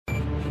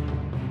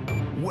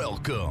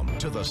Welcome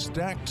to the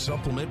Stacked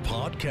Supplement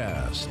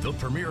Podcast, the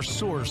premier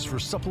source for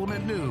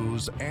supplement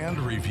news and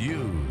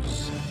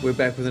reviews. We're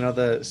back with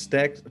another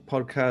Stacked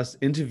Podcast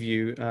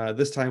interview.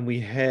 This time we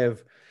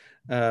have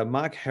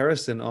Mark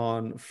Harrison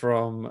on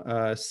from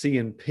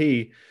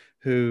CNP,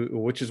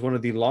 which is one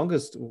of the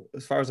longest,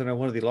 as far as I know,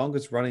 one of the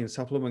longest running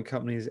supplement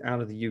companies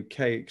out of the UK,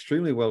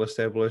 extremely well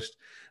established.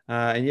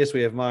 And yes,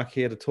 we have Mark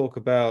here to talk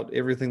about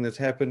everything that's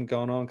happened,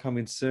 going on,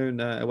 coming soon.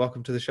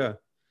 Welcome to the show.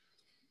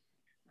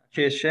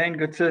 Cheers, Shane.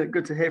 Good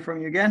to hear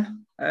from you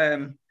again.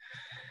 Bit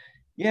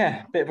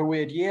of a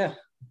weird year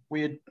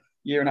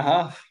and a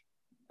half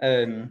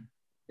in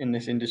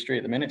this industry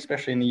at the minute,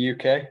 especially in the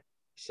UK.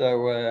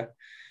 So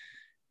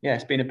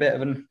it's been a bit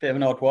of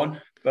an odd one,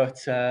 but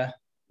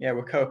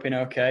we're coping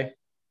okay,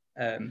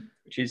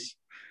 which is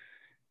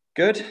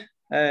good.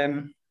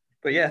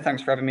 But yeah,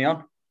 thanks for having me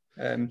on.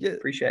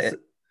 Appreciate it.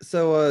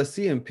 So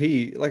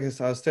CNP, like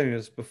I was telling you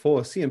this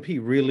before, CNP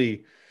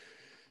really.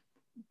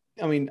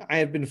 I mean, I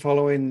had been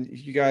following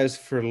you guys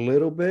for a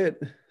little bit.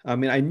 I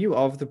mean, I knew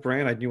of the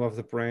brand.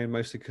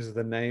 Mostly because of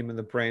the name and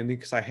the branding,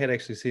 because I had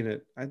actually seen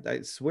it.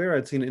 I swear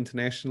I'd seen it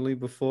internationally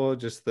before,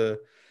 just the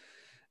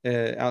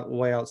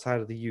way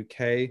outside of the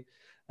UK.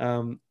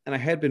 And I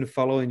had been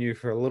following you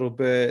for a little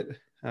bit.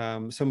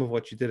 Some of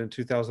what you did in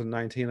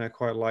 2019, I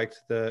quite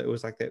liked. It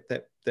was like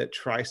that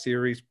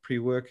Tri-Series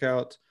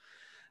pre-workout.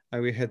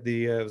 We had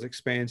it was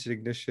Expansion,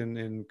 Ignition,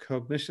 and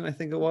Cognition, I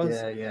think it was.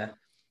 Yeah.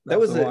 That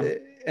was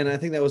and I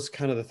think that was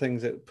kind of the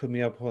things that put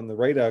me up on the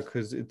radar,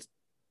 because it's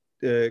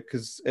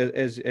as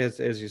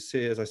you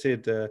said, as I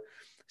said,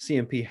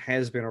 CNP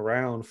has been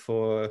around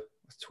for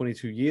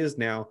 22 years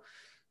now,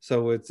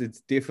 so it's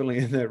definitely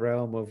in that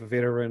realm of a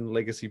veteran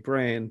legacy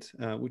brand,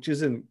 which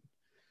is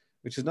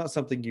not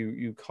something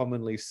you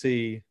commonly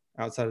see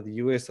outside of the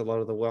US. A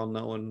lot of the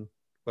well-known,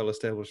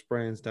 well-established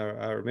brands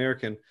are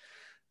American,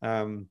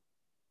 but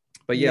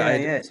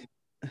it's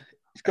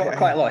got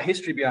quite a lot of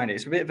history behind it.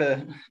 It's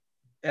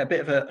a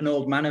bit of an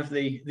old man of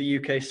the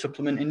UK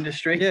supplement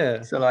industry.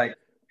 Yeah. So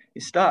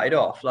it started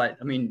off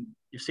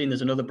you've seen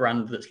there's another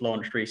brand that's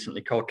launched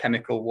recently called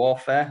Chemical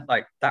Warfare.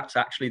 That's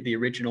actually the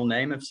original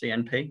name of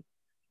CNP.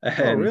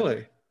 Oh,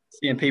 really?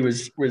 CNP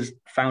was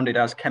founded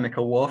as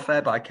Chemical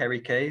Warfare by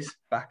Kerry Kayes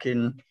back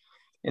in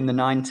the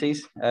 90s.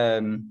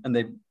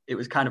 It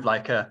was kind of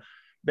like a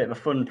bit of a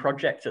fun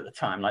project at the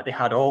time. They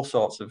had all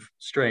sorts of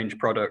strange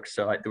products.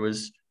 So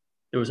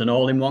there was an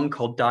all-in-one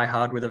called Die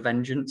Hard with a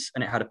Vengeance,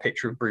 and it had a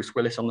picture of Bruce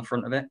Willis on the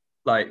front of it.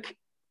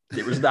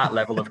 It was that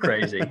level of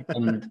crazy.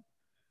 And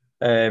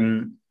they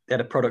had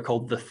a product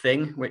called The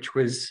Thing, which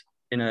was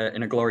in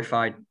a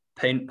glorified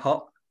paint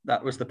pot.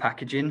 That was the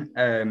packaging.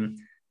 And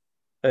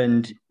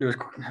there was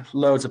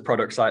loads of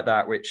products like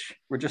that, which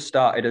were just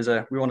started as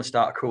we want to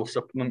start a cool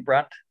supplement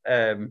brand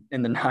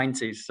in the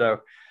 90s. So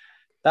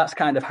that's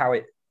kind of how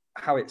it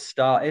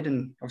started.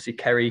 And obviously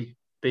Kerry,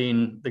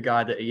 being the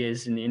guy that he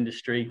is in the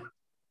industry,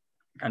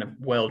 kind of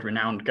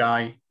world-renowned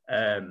guy,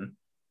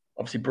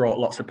 obviously brought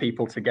lots of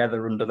people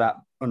together under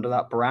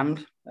that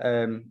brand.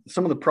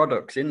 Some of the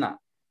products in that,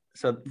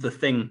 so The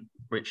Thing,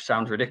 which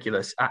sounds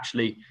ridiculous,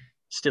 actually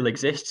still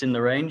exists in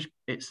the range.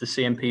 It's the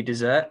CNP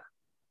dessert.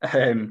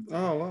 Oh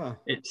wow!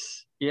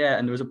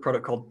 And there was a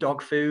product called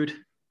Dog Food,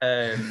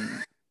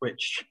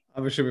 which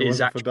I'm sure it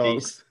wasn't for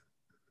dogs.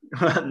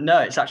 No,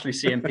 it's actually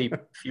CNP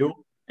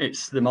Fuel.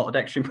 It's the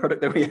maltodextrin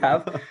product that we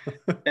have.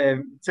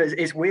 So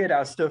it's weird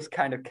how stuff's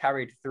kind of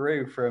carried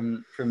through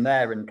from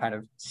there and kind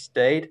of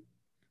stayed.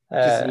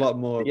 Just a lot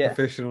more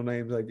professional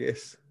names, I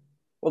guess.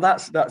 Well,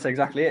 that's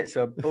exactly it.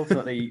 So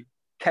ultimately,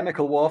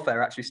 Chemical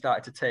Warfare actually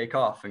started to take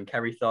off, and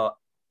Kerry thought,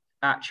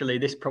 actually,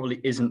 this probably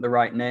isn't the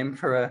right name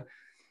for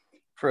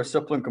a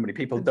supplement company.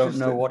 People don't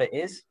know what it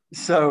is.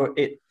 So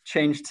it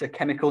changed to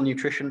Chemical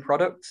Nutrition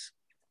Products.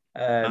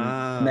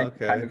 And then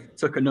kind of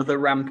took another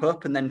ramp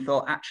up, and then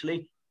thought,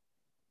 actually,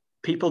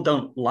 people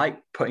don't like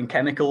putting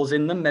chemicals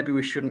in them. Maybe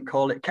we shouldn't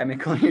call it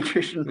Chemical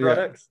Nutrition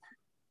Products. Yeah.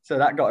 So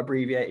that got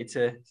abbreviated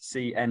to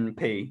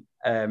CNP.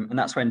 And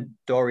that's when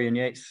Dorian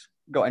Yates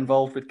got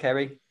involved with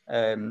Kerry.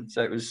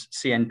 So it was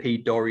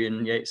CNP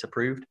Dorian Yates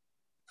approved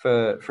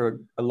for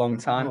a long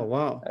time. Oh,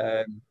 wow.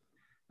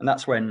 And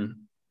that's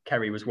when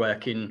Kerry was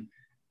working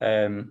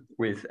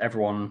with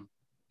everyone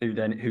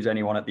who's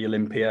anyone at the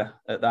Olympia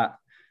at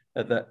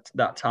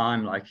that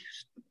time,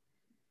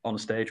 on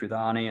stage with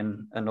Arnie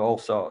and all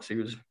sorts. He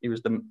was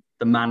the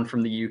man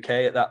from the UK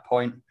at that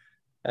point,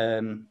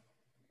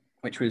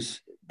 which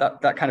was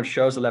that kind of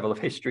shows the level of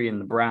history in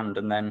the brand.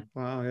 And then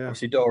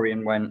obviously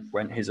Dorian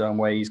went his own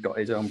way. He's got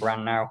his own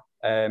brand now.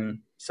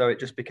 So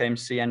it just became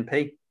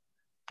CNP.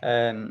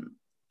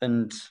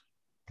 It's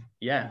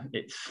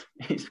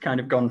kind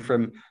of gone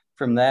from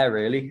there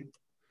really.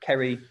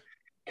 Kerry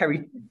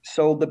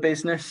sold the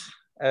business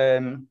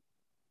a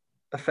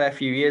fair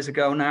few years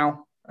ago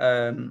now.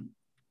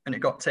 And it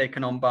got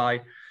taken on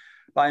by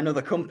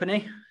another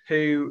company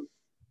who,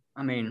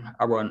 I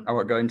won't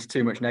go into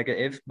too much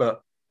negative,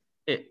 but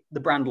the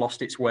brand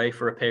lost its way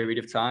for a period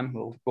of time.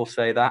 We'll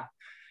say that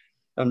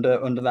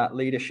under that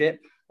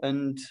leadership,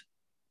 and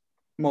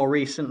more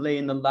recently,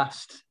 in the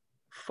last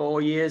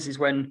 4 years, is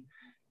when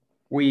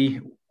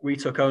we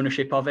took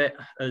ownership of it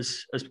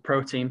as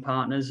protein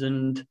partners,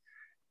 and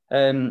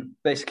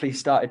basically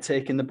started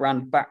taking the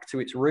brand back to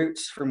its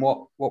roots from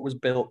what was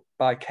built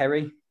by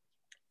Kerry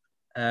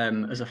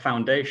as a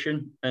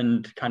foundation,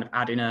 and kind of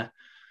adding a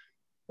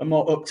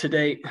more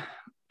up-to-date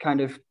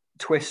kind of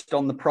twist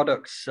on the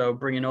products. So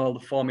bringing all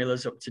the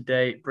formulas up to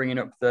date, bringing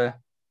up the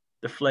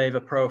flavor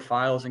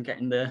profiles, and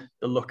getting the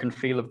look and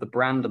feel of the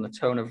brand and the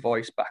tone of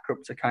voice back up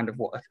to kind of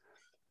what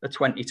a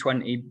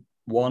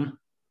 2021,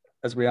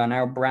 as we are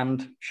now,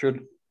 brand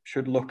should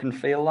look and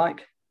feel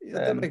like.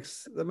 Yeah,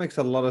 that makes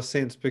a lot of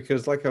sense,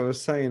 because like I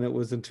was saying, it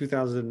was in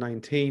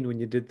 2019 when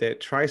you did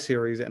that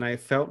tri-series, and I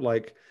felt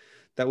like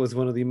that was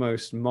one of the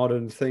most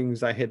modern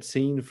things I had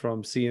seen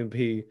from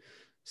CMP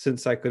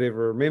since I could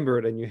ever remember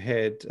it. And you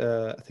had,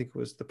 I think it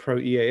was the Pro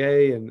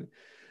EAA, and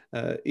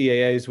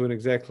EAAs weren't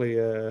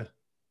exactly,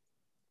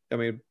 I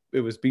mean,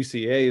 it was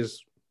BCAs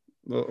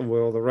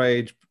were all the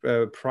rage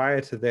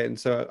prior to that. And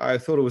so I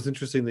thought it was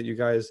interesting that you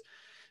guys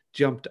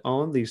jumped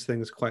on these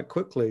things quite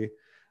quickly.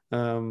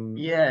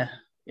 Yeah.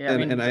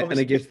 And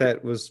I guess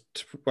that was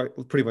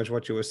pretty much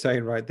what you were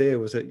saying right there,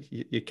 was that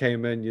you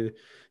came in, you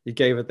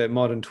gave it that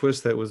modern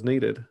twist that was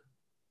needed.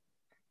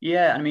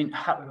 Yeah, I mean,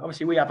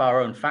 obviously we have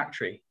our own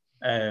factory,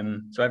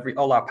 so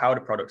all our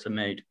powder products are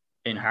made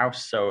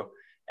in-house. So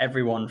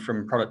everyone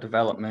from product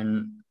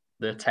development,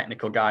 the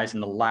technical guys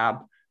in the lab,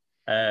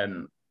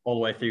 all the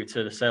way through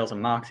to the sales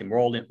and marketing, we're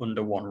all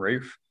under one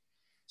roof.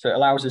 So it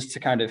allows us to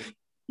kind of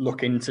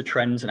look into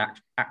trends and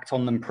act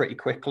on them pretty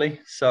quickly.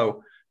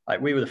 So like,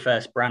 we were the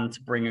first brand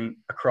to bring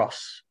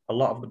across a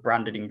lot of the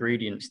branded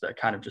ingredients that are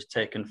kind of just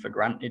taken for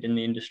granted in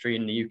the industry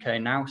in the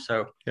UK now.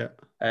 So yeah,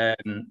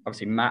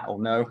 obviously Matt will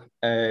know,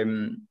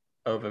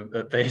 over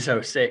at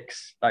Vaso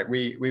 6, like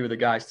we were the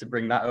guys to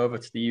bring that over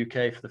to the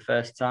UK for the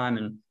first time,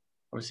 and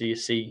obviously you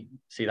see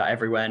that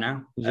everywhere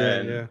now.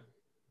 Yeah.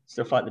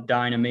 Stuff like the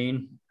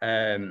Dynamine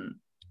and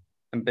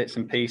bits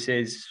and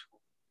pieces.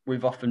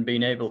 We've often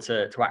been able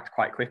to act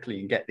quite quickly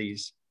and get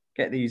these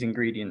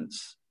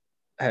ingredients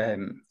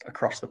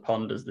across the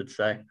pond, as they'd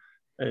say,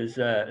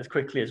 as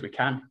quickly as we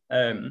can,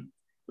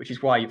 which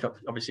is why you've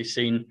obviously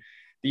seen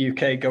the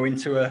UK go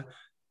into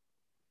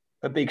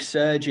a big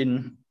surge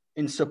in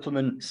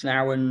supplements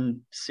now,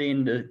 and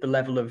seeing the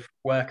level of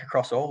work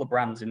across all the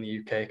brands in the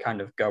UK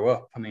kind of go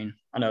up. I mean,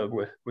 I know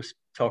we're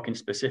talking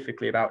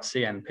specifically about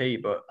CMP,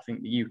 but I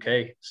think the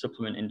UK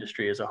supplement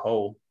industry as a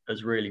whole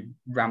has really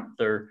ramped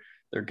their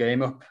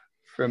game up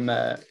from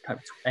kind of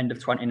end of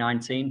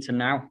 2019 to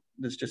now.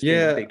 There's just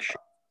been a big shift.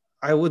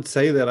 I would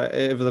say that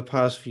over the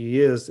past few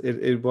years,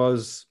 it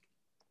was,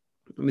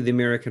 I mean, the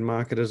American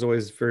market has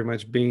always very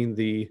much been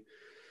the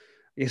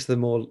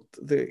more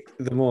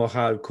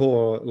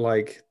hardcore.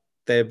 Like,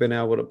 they've been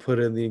able to put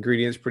in the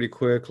ingredients pretty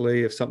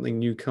quickly. If something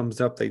new comes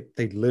up, they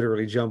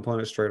literally jump on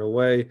it straight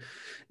away.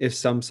 If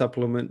some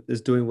supplement is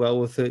doing well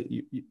with it,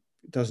 it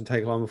doesn't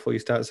take long before you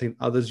start seeing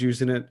others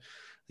using it.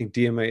 I think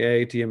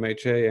DMAA,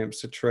 DMHA, AMP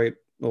citrate,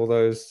 all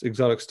those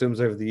exotic stims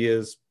over the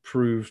years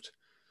proved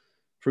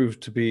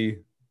to be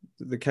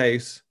the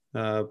case.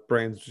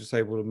 Brands just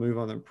able to move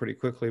on them pretty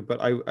quickly.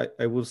 But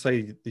I will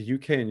say the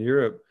UK and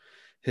Europe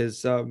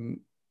has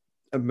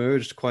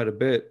emerged quite a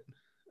bit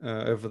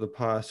over the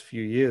past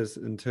few years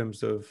in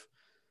terms of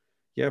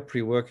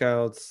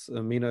pre-workouts,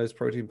 aminos,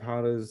 protein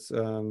powders,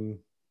 and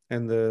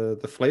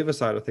the flavor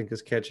side I think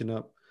is catching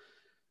up.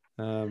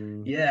 I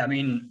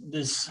mean,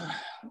 there's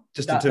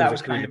just that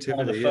was kind of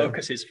one of the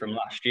focuses from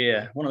last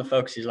year. One of the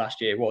focuses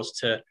last year was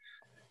to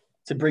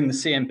bring the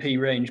CMP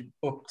range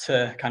up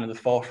to kind of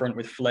the forefront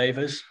with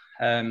flavors.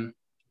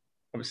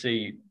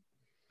 Obviously,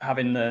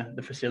 having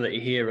the facility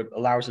here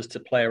allows us to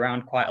play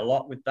around quite a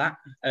lot with that.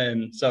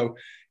 So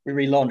we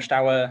relaunched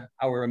our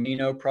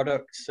amino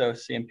products. So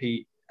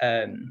CMP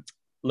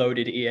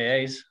loaded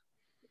EAAs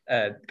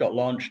got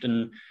launched,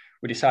 and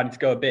we decided to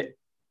go a bit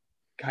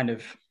kind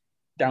of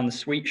down the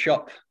sweet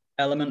shop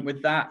element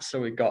with that.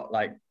 So we got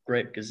like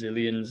grape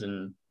gazillions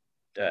and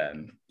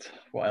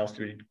what else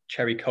do we do?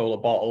 Cherry cola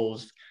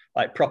bottles,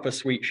 like proper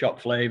sweet shop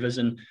flavors,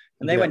 and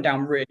they went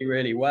down really,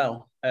 really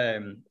well.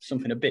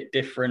 Something a bit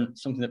different,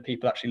 something that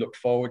people actually look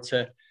forward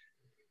to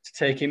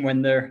taking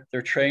when they're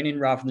training,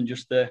 rather than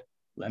just the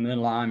lemon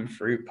and lime,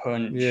 fruit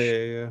punch,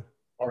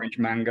 orange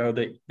mango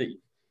that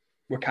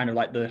were kind of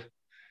like the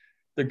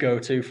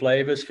go-to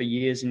flavors for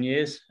years and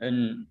years.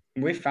 And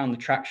we've found the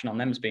traction on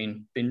them has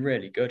been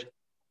really good,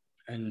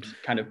 and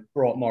kind of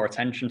brought more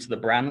attention to the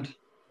brand,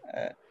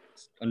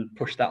 and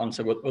pushed that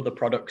onto other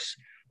products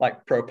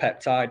like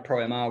ProPeptide,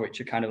 ProMR, which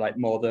are kind of like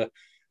more the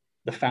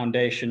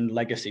foundation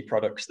legacy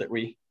products that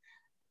we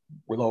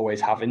will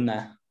always have in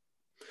there.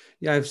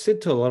 Yeah, I've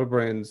said to a lot of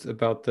brands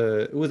about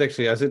I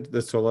said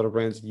this to a lot of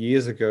brands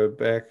years ago,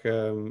 back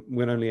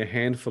when only a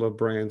handful of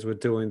brands were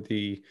doing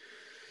the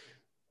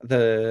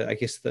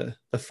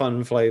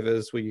fun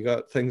flavors, where you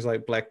got things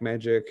like Black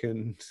Magic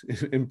and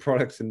in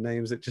products and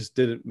names that just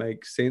didn't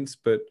make sense.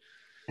 But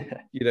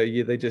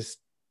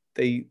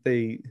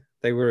they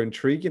they were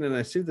intriguing. And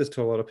I said this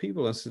to a lot of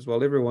people. I said,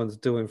 well, everyone's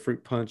doing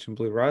fruit punch and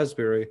blue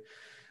raspberry.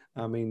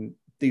 I mean,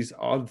 these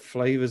odd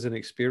flavors and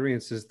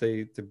experiences,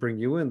 they bring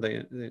you in,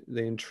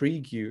 they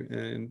intrigue you,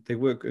 and they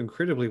work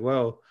incredibly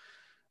well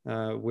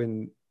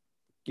when,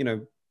 you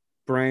know,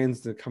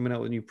 brands that are coming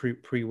out with new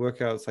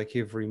pre-workouts like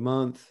every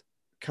month.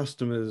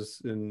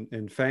 Customers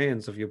and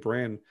fans of your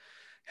brand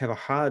have a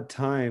hard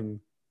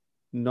time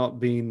not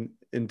being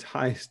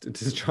enticed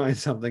into trying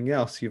something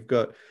else. You've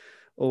got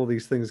all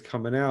these things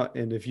coming out,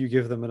 and if you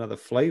give them another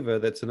flavor,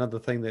 that's another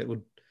thing that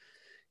would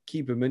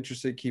keep them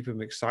interested, keep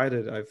them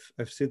excited.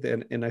 I've said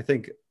that, and I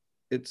think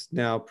it's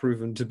now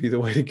proven to be the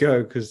way to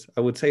go, because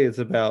I would say it's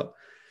about,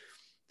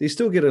 you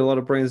still get a lot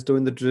of brands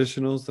doing the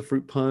traditionals, the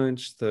fruit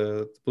punch,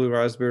 the blue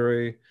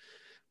raspberry,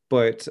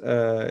 but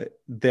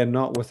they're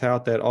not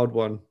without that odd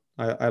one.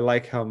 I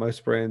like how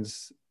most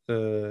brands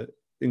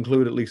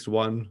include at least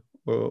one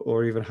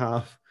or even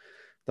half.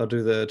 They'll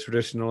do the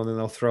traditional, and then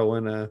they'll throw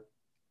in a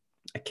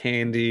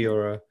candy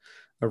or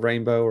a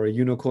rainbow or a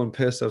unicorn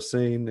piss. I've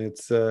seen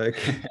it's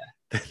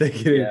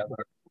yeah,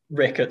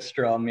 Rick at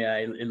Strom, yeah,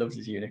 he loves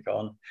his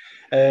unicorn.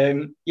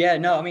 Yeah,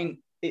 no, I mean,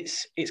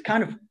 it's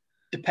kind of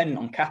dependent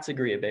on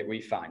category a bit,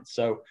 we find.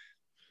 So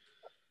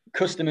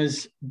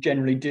customers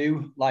generally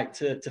do like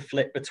to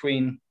flip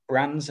between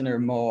brands and are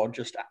more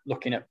just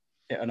looking at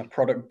it on a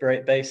product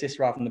basis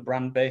rather than the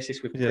brand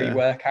basis with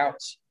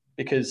pre-workouts,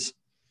 because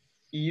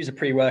you use a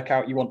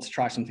pre-workout, you want to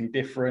try something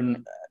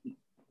different.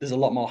 There's a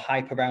lot more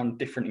hype around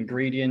different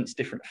ingredients,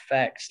 different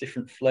effects,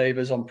 different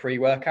flavors on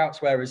pre-workouts,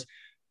 whereas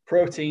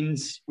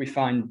proteins, we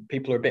find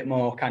people are a bit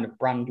more kind of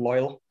brand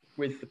loyal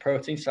with the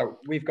protein. So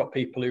we've got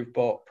people who've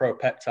bought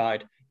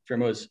ProPeptide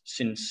from us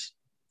since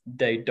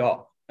day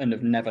dot and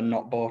have never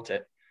not bought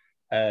it.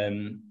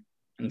 And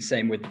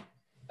same with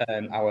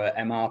our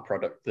MR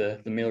product,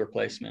 the meal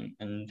replacement.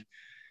 And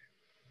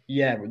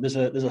yeah, there's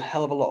a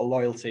hell of a lot of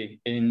loyalty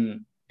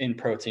in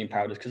protein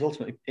powders, because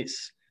ultimately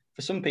it's,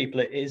 for some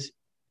people, it is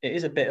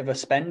a bit of a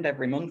spend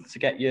every month to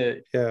get your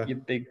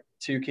big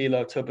 2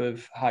 kilo tub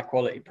of high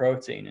quality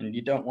protein, and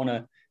you don't want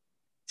to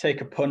take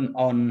a punt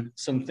on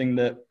something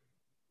that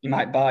you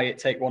might buy it,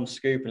 take one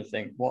scoop and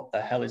think, what the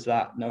hell is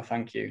that? No,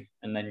 thank you.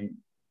 And then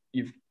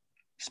you've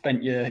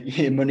spent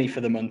your money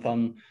for the month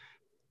on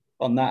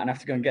that and have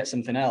to go and get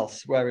something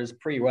else. Whereas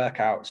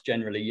pre-workouts,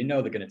 generally, you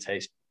know, they're going to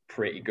taste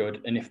pretty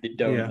good. And if they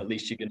don't, at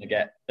least you're going to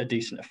get a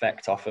decent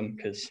effect off them,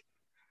 because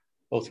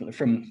ultimately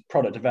from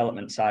product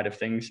development side of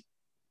things,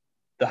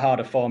 the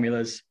harder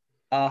formulas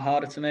are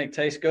harder to make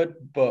taste good,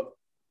 but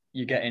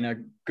you're getting a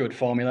good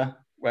formula.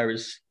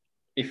 Whereas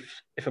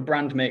if a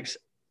brand makes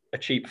a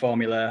cheap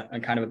formula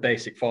and kind of a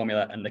basic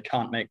formula and they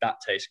can't make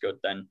that taste good,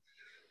 then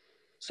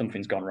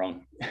something's gone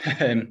wrong.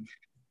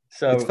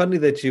 So it's funny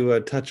that you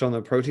touch on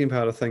the protein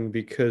powder thing,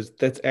 because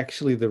that's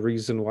actually the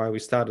reason why we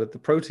started the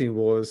Protein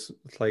Wars.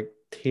 It's like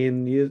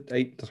 10 years,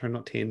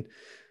 not 10.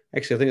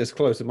 Actually, I think it's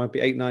close. It might be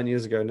 8-9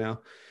 years ago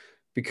now,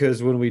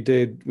 because when we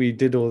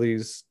did all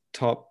these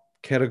top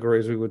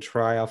categories, we would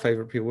try our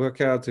favorite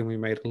pre-workouts, and we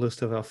made a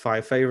list of our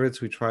 5 favorites.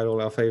 We tried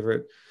all our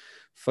favorite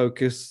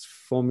focus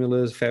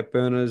formulas, fat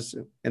burners,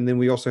 and then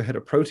we also had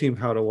a protein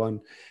powder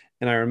one.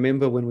 And I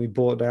remember when we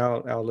bought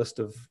out our list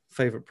of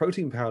favorite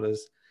protein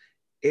powders,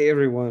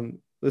 everyone,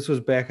 this was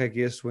back, I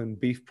guess, when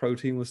beef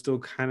protein was still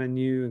kind of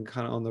new and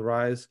kind of on the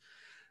rise.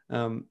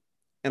 And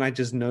I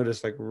just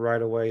noticed like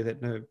right away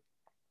that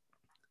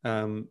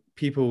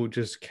people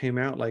just came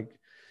out like,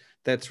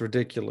 that's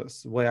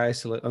ridiculous. Whey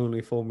isolate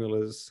only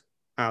formulas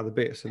are the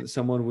best. And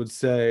someone would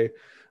say,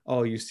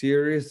 oh, you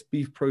serious?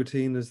 Beef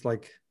protein is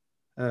like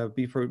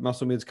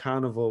Muscle Med's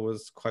Carnivore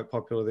was quite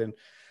popular then.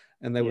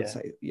 And they would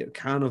say,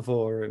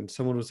 Carnivore. And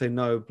someone would say,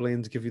 no,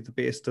 blends give you the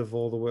best of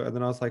all the work. And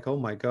then I was like, oh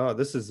my God,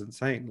 this is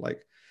insane.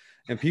 Like,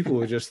 and people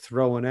were just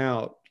throwing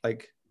out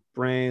like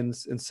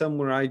brands, and some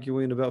were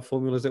arguing about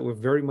formulas that were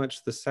very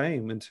much the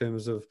same in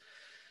terms of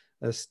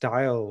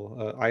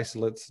style,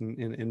 isolates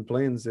and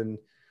blends. And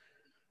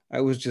I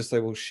was just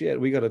like, well, shit,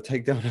 we got to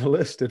take down a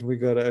list, and we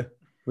got to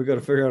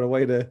figure out a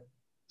way to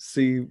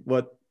see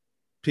what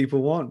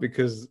people want,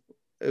 because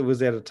it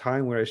was at a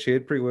time where I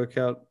shared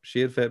pre-workout,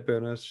 shared fat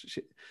burners,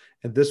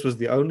 and this was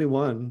the only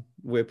one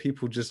where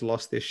people just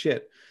lost their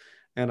shit.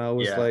 And I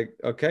was like,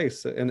 okay,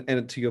 so,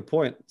 and to your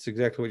point, it's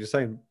exactly what you're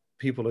saying.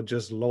 People are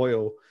just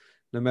loyal,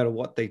 no matter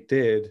what they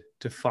did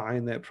to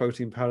find that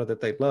protein powder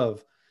that they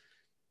love.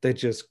 They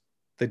just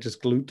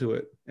glued to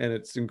it, and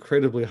it's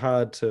incredibly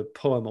hard to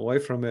pull them away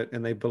from it,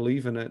 and they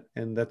believe in it.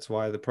 And that's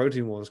why the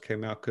Protein Wars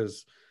came out,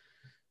 because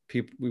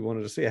we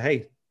wanted to say,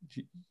 hey,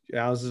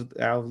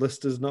 our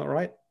list is not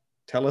right,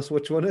 tell us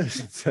which one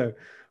is. So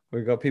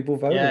we got people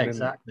voting. Yeah,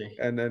 exactly.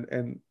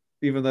 And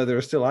even though there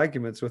are still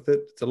arguments with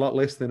it, it's a lot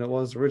less than it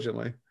was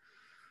originally.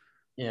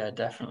 Yeah,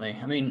 definitely.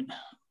 I mean,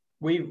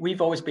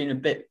 we've always been a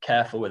bit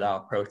careful with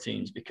our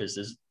proteins, because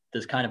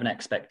there's kind of an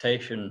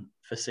expectation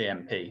for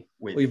CMP.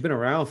 Well, you've been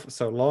around for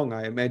so long,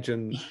 I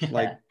imagine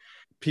like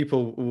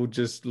people will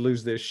just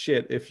lose their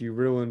shit if you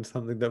ruin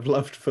something they've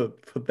loved for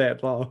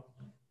that long.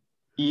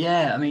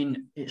 Yeah, I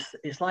mean,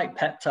 it's like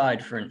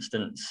Peptide, for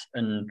instance,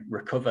 and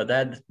Recover.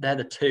 They're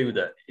the two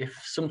that if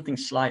something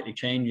slightly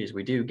changes,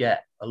 we do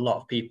get a lot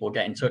of people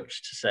get in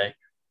touch to say,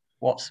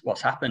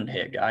 what's happened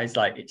here, guys?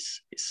 Like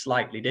it's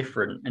slightly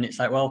different. And it's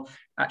like, well,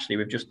 actually,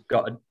 we've just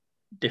got a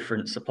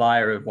different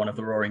supplier of one of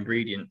the raw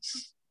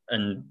ingredients,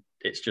 and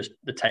it's just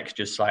the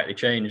texture's slightly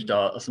changed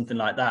or something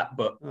like that.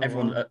 But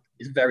everyone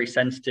is very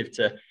sensitive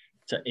to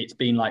it's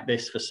been like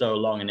this for so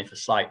long, and if a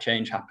slight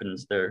change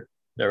happens, they're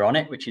on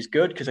it, which is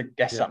good, because I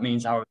guess that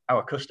means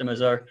our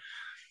customers are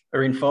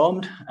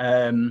informed.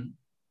 And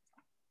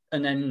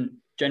then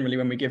generally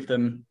when we give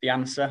them the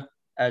answer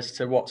as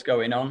to what's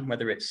going on,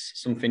 whether it's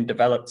something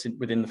developed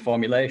within the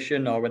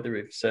formulation or whether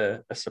it's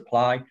a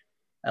supply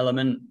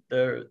element,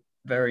 they're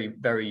very,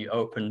 very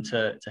open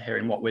to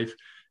hearing what we've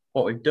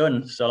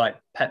done. So like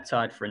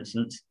Peptide, for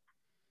instance,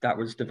 that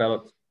was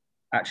developed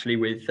actually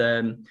with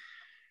a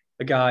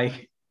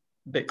guy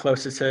a bit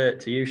closer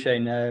to you,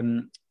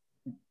 Shane,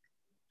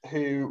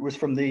 who was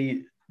from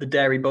the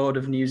Dairy Board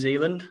of New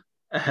Zealand,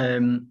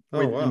 and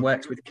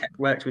worked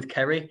with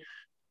Kerry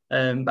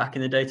back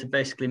in the day to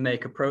basically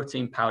make a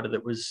protein powder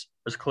that was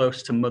as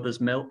close to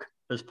mother's milk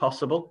as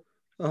possible.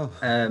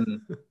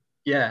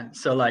 Yeah,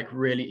 so like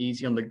really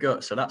easy on the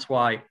gut. So that's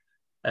why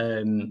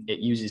it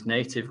uses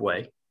Native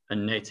Whey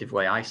and Native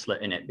Whey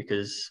isolate in it,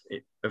 because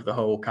of the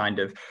whole kind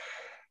of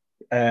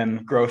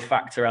growth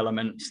factor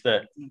elements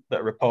that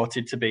are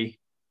reported to be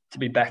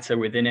better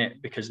within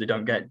it, because they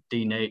don't get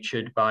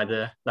denatured by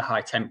the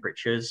high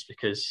temperatures,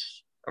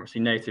 because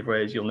obviously Native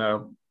Whey, as you'll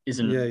know,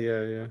 isn't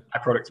a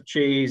product of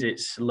cheese.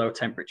 It's low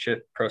temperature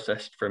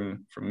processed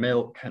from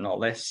milk and all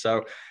this.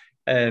 So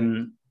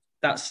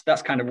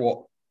that's kind of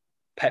what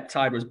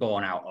Peptide was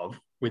born out of,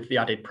 with the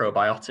added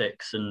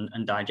probiotics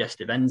and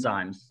digestive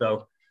enzymes.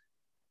 So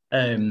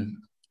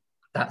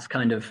that's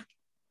kind of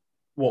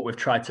what we've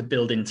tried to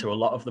build into a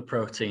lot of the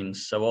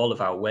proteins. So all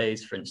of our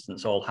wheys, for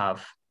instance, all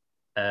have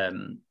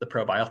the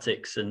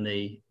probiotics and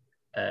the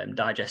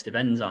digestive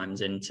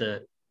enzymes in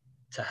to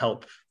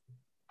help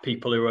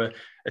people who are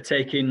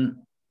taking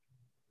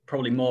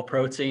probably more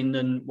protein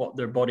than what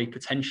their body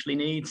potentially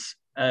needs,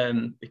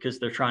 because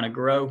they're trying to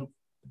grow.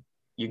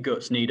 Your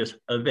guts need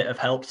a bit of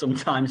help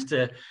sometimes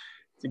to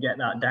get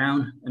that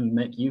down and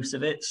make use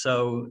of it.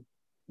 So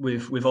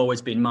we've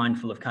always been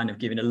mindful of kind of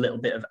giving a little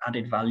bit of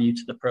added value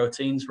to the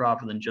proteins,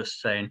 rather than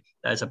just saying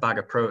there's a bag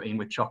of protein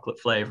with chocolate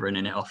flavoring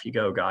in it, off you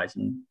go, guys,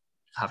 and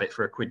have it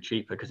for a quid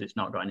cheaper because it's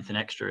not got anything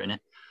extra in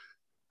it.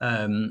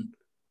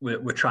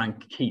 We're trying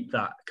to keep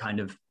that kind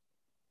of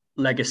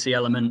legacy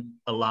element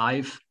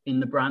alive in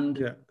the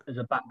brand as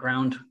a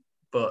background,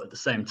 but at the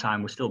same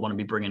time we still want to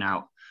be bringing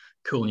out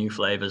cool new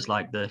flavors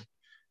like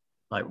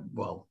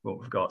what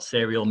we've got.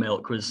 Cereal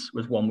milk was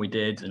one we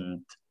did, and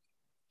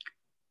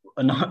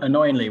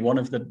annoyingly one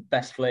of the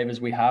best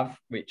flavors we have,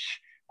 which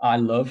I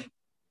love,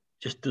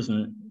 just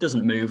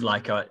doesn't move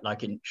like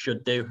it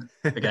should do.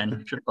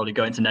 Again, should probably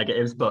go into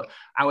negatives, but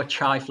our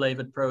chai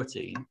flavored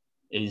protein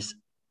is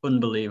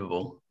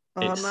unbelievable.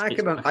 I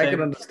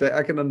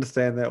can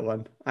understand that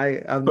one.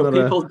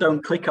 People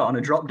don't click it on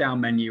a drop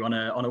down menu on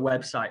a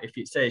website if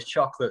it says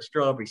chocolate,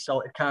 strawberry,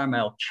 salted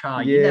caramel,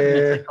 chai. You're never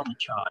gonna click on the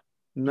chai.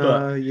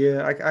 No,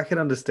 I can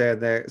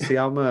understand that. See,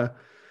 I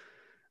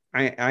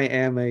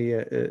am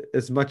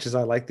as much as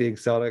I like the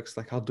exotics,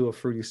 like I'll do a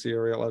fruity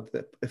cereal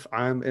if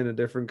I'm in a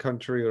different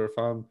country, or if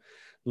I'm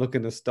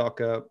looking to stock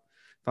up,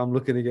 if I'm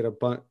looking to get a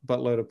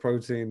buttload of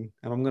protein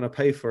and I'm going to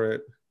pay for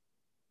it.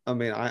 I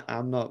mean,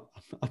 I'm not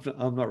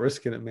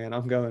risking it, man.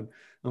 I'm going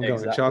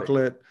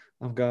chocolate.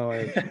 I'm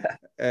going.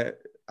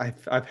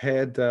 I've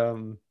had.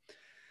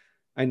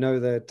 I know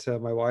that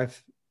my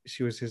wife,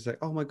 she's like,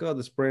 oh my god,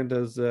 this brand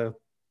does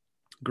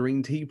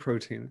green tea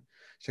protein.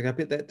 She's like, I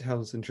bet that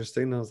sounds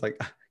interesting. And I was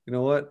like, you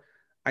know what?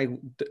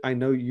 I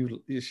know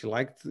she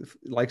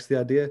likes the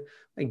idea.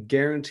 I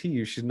guarantee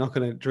you she's not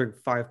going to drink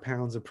 5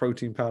 pounds of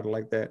protein powder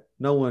like that.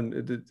 No one.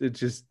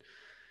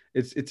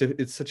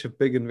 It's such a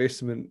big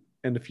investment,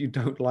 and if you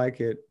don't like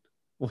it,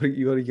 what are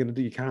you going to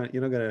do?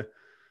 You're not going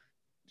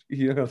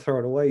to throw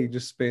it away. You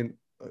just spent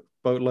a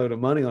boatload of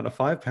money on a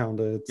 5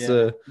 pounder.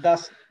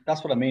 That's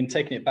what I mean.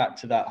 Taking it back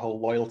to that whole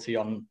loyalty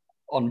on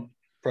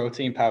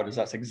protein powders.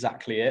 That's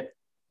exactly it.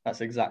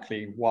 That's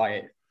exactly why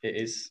it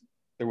is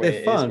the way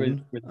they're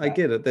fun. I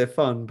get it. They're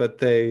fun,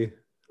 but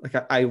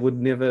I would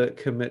never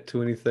commit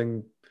to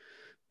anything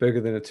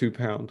bigger than a 2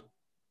 pound.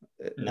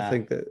 Nah. I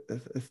think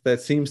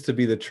that seems to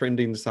be the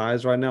trending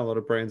size right now. A lot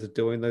of brands are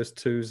doing those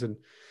 2s and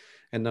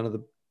none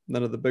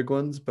of the big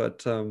ones.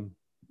 But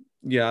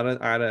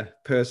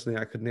personally,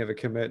 I could never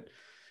commit,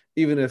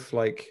 even if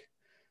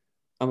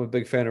I'm a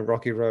big fan of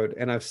Rocky Road,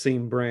 and I've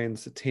seen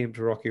brands attempt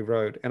Rocky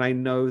Road, and I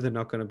know they're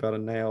not going to be able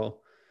to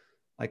nail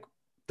like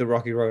the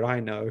Rocky Road I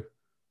know.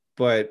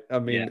 But I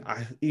mean,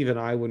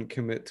 I wouldn't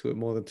commit to it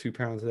more than 2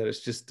 pounds of that.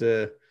 It's just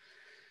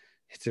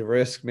it's a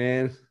risk,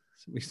 man.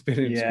 We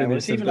spending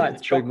it's even like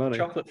the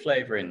chocolate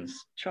flavorings.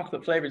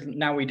 Chocolate flavors.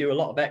 Now we do a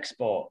lot of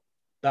export.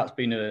 That's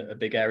been a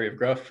big area of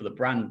growth for the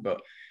brand.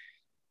 But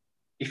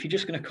if you're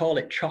just going to call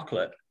it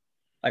chocolate,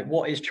 Like,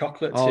 what is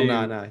chocolate Oh to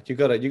no, you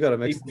gotta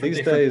mix people from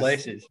different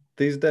places?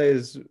 These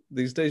days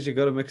you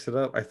gotta mix it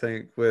up. I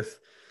think with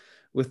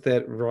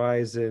that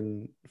rise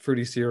in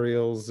fruity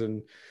cereals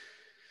and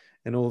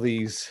all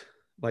these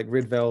like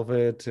red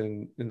velvet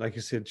and like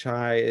you said,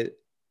 chai.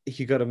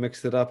 You got to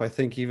mix it up. I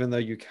think even though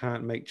you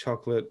can't make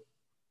chocolate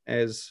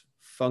as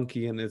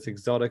funky and as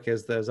exotic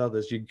as those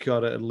others, you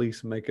got to at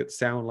least make it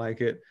sound like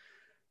it.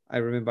 I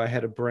remember I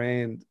had a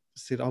brand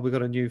said, "Oh, we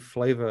got a new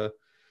flavor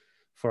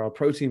for our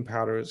protein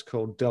powder. It's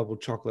called double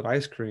chocolate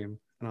ice cream."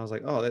 And I was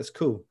like, "Oh, that's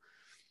cool."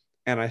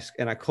 And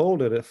I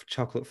called it a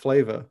chocolate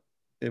flavor.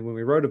 And when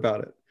we wrote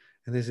about it,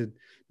 and they said,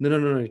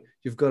 "No,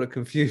 you've got it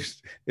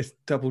confused. It's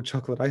double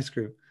chocolate ice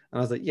cream." And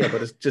I was like, "Yeah,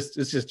 but it's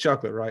just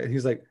chocolate, right?" And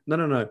he's like,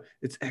 No,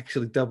 it's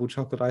actually double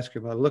chocolate ice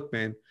cream." I'm like, "Look,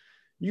 man,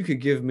 you could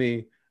give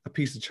me a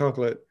piece of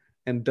chocolate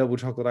and double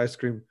chocolate ice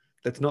cream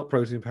that's not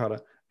protein powder,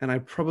 and I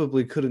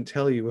probably couldn't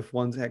tell you if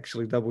one's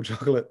actually double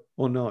chocolate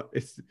or not."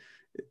 It's.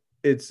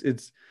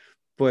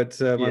 But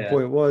my Yeah.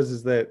 point was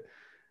is that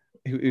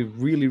he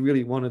really,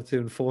 really wanted to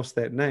enforce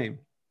that name,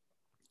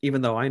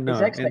 even though I know.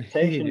 It's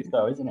expectations,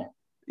 though, isn't it?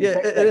 Yeah,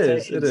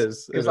 It's it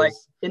is. Because, like,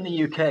 in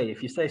the UK,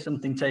 if you say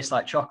something tastes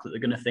like chocolate,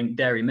 they're going to think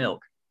dairy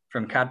milk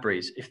from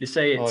Cadbury's. If they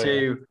say it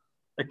to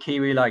a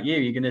Kiwi like you,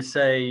 you're going to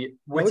say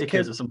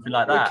Whittaker's or something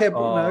like that.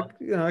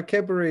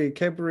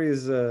 Cadbury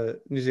is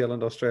New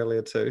Zealand,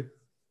 Australia too.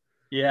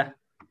 Yeah,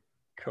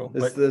 cool.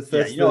 That's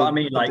you know what I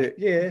mean? Like,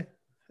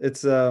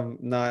 it's no,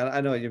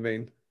 I know what you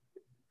mean.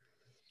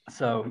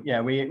 So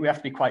yeah, we have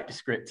to be quite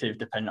descriptive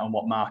depending on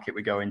what market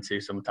we go into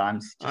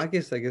sometimes. I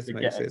guess it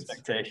makes sense.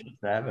 Expectations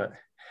there, but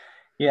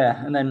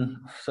yeah, and then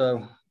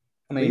so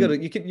I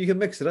mean, you can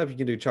mix it up. You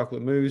can do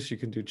chocolate mousse, you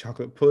can do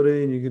chocolate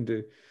pudding,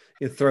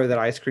 you throw that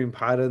ice cream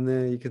pie in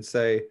there. You can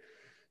say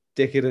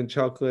decadent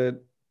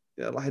chocolate.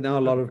 I know a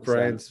lot of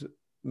brands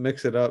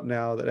mix it up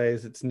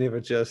nowadays. It's never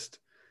just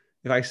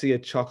if I see a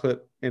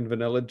chocolate and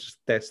vanilla, just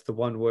that's the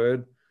one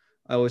word.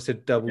 I always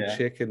said double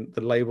check and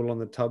the label on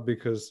the tub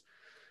because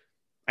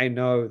I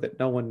know that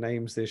no one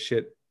names their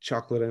shit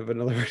chocolate and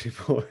vanilla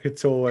anymore.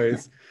 It's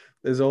always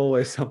there's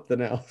always something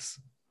else.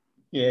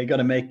 Yeah, you got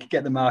to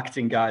get the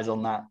marketing guys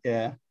on that.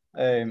 Yeah,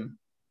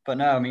 but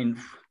no, I mean,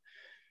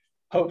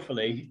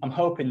 hopefully, I'm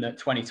hoping that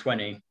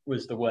 2020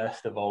 was the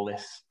worst of all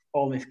this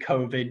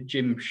COVID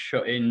gym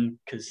shut-in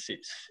because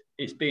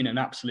it's been an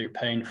absolute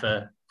pain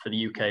for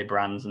the UK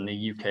brands and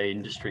the UK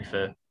industry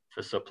for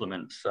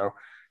supplements. So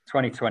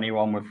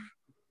 2021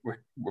 we're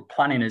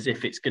planning as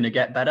if it's going to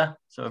get better.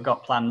 So I've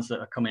got plans that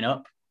are coming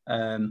up.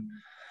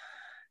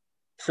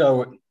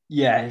 So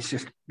yeah, it's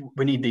just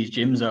we need these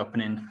gyms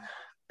opening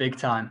big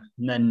time,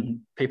 and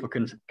then people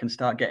can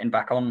start getting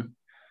back on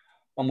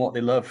what they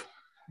love.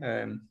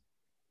 I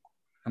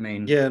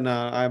mean, yeah,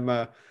 no,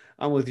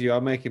 I'm with you.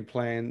 I'm making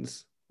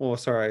plans. Oh,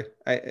 sorry,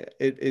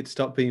 it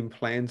stopped being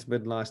plans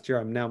mid last year.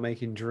 I'm now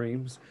making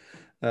dreams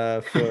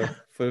for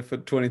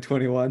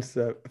 2021.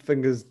 So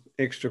fingers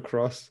extra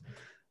crossed.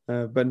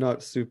 But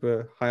not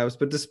super high ups.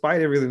 But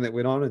despite everything that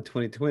went on in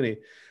 2020, I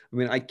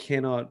mean, I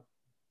cannot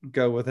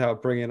go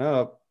without bringing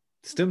up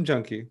Stim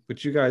Junkie,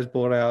 which you guys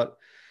brought out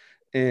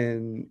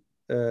in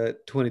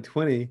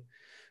 2020,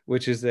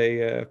 which is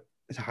a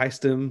high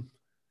stim,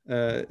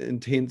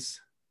 intense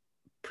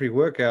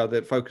pre-workout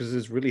that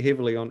focuses really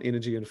heavily on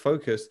energy and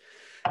focus.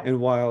 And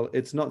while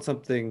it's not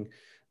something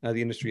the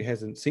industry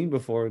hasn't seen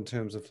before in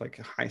terms of like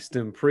a high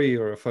stim pre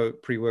or a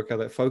pre-workout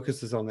that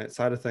focuses on that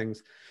side of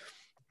things,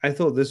 I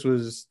thought this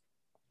was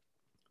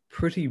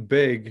pretty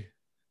big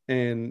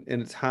and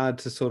it's hard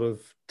to sort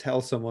of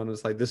tell someone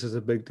it's like this is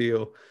a big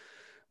deal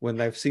when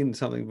they've seen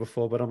something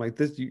before. But I'm like,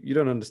 this you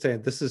don't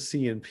understand. This is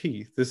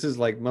CNP. This is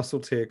like Muscle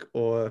Tech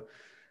or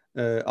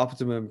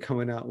Optimum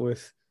coming out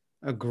with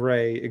a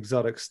gray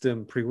exotic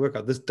stim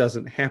pre-workout. This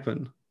doesn't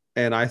happen.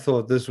 And I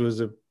thought this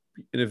was a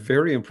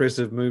very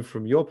impressive move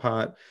from your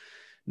part,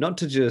 not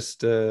to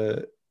just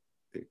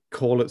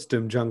call it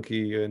Stim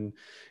Junkie and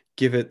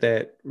give it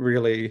that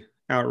really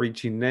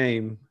outreaching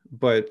name,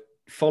 but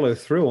follow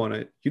through on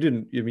it. You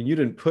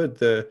didn't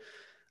put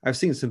I've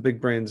seen some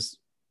big brands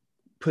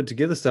put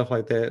together stuff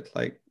like that,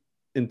 like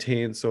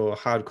Intense or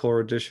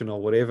Hardcore Edition or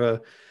whatever,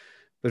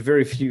 but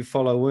very few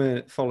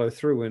follow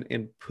through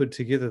and put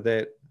together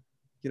that,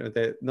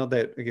 that not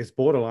that I guess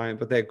borderline,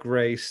 but that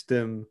gray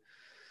stim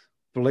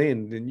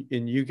blend.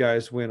 And you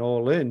guys went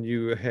all in.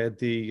 You had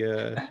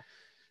the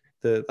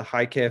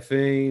high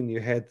caffeine,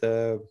 you had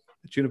the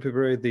juniper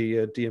berry,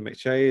 the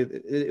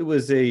DMHA. It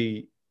was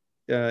you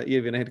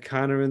even had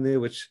Kana in there,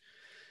 which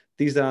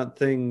these aren't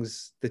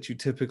things that you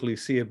typically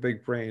see a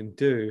big brand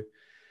do.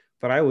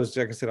 But I was,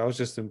 like I said, I was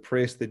just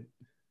impressed that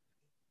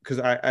because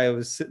I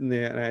was sitting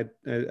there and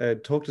I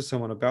had talked to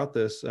someone about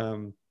this,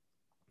 and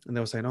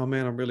they were saying, "Oh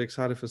man, I'm really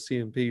excited for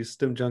CNP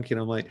Stim Junkie,"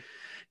 and I'm like,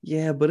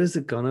 "Yeah, but is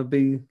it gonna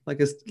be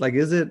is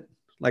it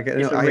like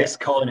it's a risk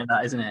calling it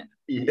that, isn't it?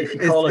 If you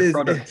call a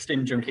product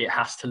Stim Junkie, it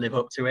has to live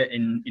up to it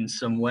in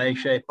some way,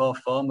 shape, or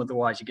form.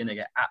 Otherwise, you're going to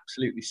get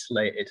absolutely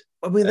slated.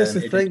 I mean, that's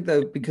the thing,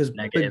 though, because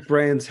big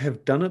brands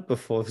have done it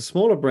before. If a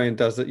smaller brand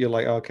does it, you're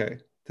like, okay,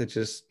 they're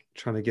just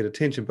trying to get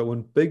attention. But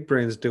when big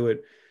brands do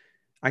it,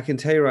 I can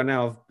tell you right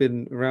now, I've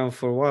been around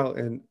for a while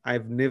and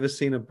I've never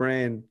seen a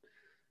brand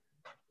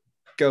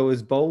go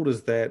as bold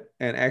as that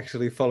and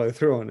actually follow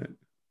through on it.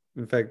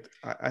 In fact,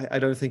 I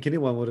don't think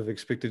anyone would have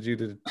expected you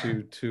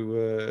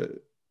to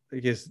I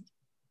guess,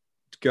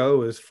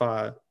 go as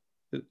far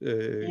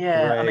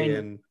gray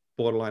and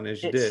borderline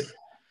as you did.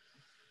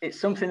 It's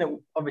something that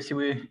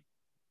obviously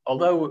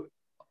although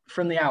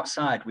from the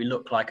outside we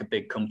look like a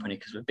big company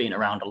because we've been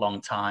around a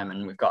long time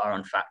and we've got our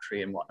own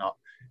factory and whatnot.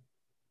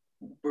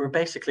 We're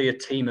basically a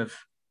team of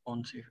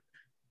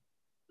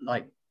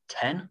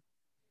 10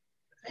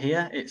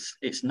 here.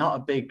 It's not a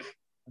big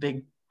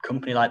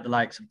company like the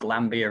likes of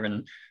Glanbia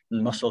and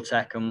Muscle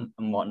Tech and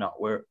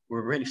whatnot. We're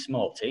a really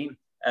small team.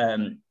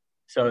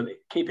 So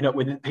keeping up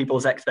with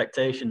people's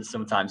expectations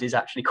sometimes is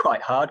actually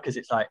quite hard because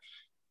it's like,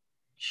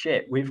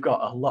 shit, we've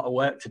got a lot of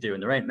work to do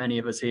and there ain't many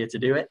of us here to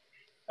do it.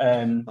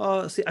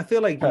 See, I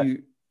feel like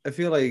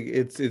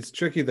it's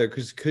tricky though,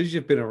 because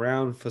you've been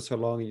around for so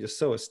long and you're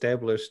so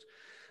established.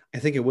 I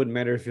think it wouldn't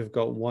matter if you've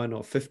got 1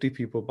 or 50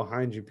 people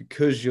behind you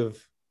because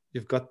you've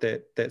got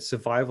that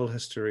survival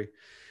history.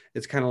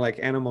 It's kind of like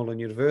Animal and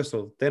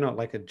Universal. They're not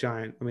like a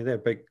giant, I mean, they're a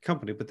big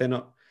company, but they're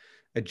not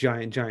a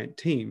giant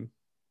team.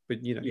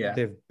 But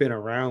they've been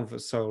around for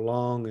so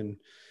long, and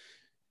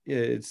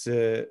it's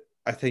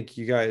I think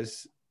you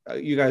guys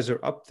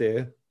are up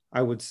there.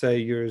 I would say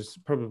yours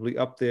probably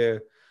up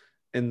there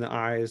in the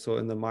eyes or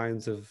in the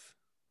minds of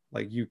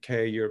like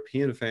UK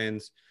European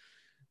fans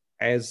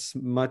as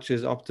much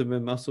as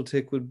Optimum Muscle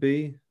Tech would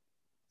be.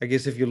 I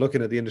guess if you're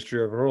looking at the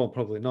industry overall,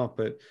 probably not,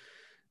 but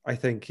I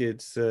think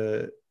it's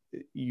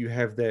you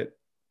have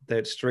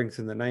that strength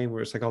in the name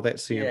where it's like, oh,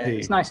 that's CMP. Yeah,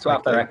 it's nice to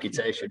have that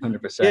reputation,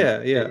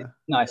 100%. Yeah.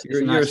 Nice.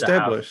 You're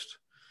established.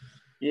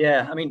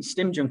 Yeah, I mean,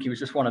 Stim Junkie was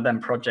just one of them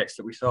projects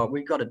that we thought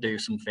we've got to do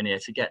something here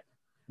to get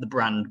the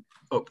brand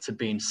up to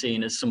being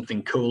seen as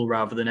something cool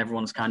rather than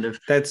everyone's kind of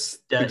that's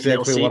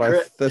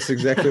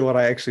exactly what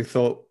I actually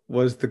thought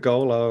was the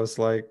goal. I was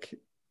like,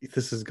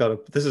 this has got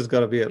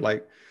to be it.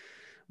 Like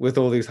with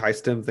all these high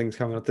stim things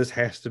coming up, this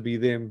has to be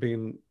them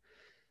being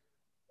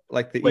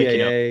like the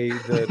EAA,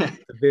 the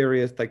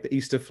various, like the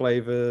Easter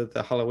flavor,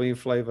 the Halloween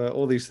flavor,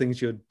 all these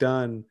things you've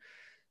done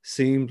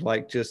seemed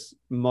like just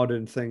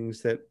modern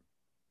things that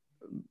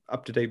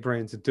up-to-date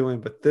brands are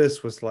doing. But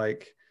this was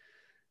like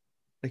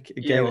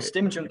again, well,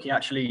 Stim Junkie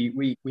actually,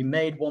 we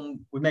made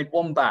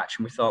one batch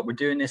and we thought we're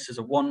doing this as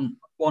a one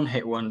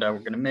hit wonder. We're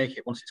going to make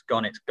it once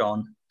it's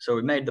gone. So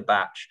we made the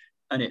batch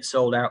and it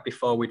sold out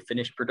before we'd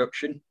finished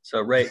production.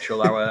 So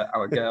Rachel,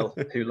 our girl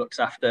who looks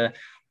after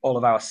all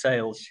of our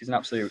sales, she's an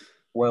absolute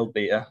world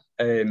beater,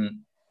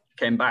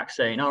 came back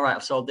saying, all right,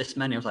 I've sold this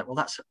many. I was like, well,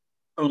 that's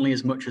only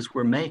as much as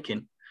we're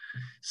making.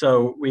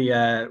 So we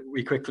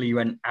quickly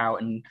went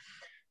out and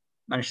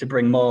managed to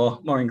bring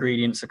more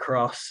ingredients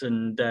across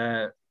and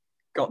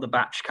got the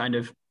batch kind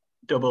of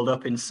doubled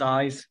up in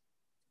size,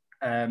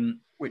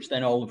 which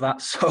then all of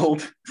that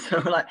sold.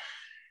 So we're like,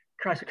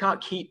 Christ, we can't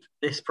keep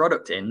this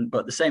product in, but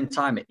at the same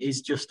time, it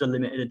is just a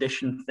limited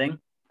edition thing.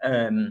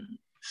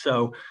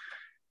 So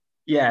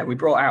yeah, we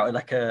brought out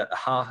like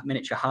a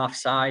miniature half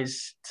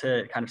size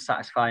to kind of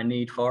satisfy a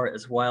need for it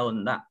as well.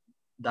 And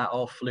that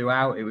all flew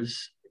out. It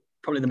was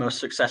probably the most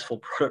successful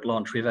product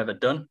launch we've ever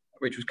done,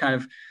 which was kind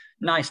of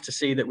nice to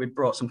see that we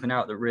brought something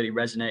out that really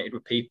resonated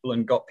with people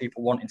and got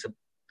people wanting to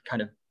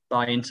kind of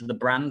buy into the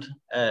brand.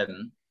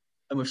 And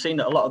we've seen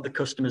that a lot of the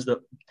customers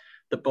that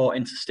bought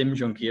into Stim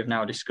Junkie have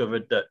now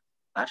discovered that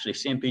actually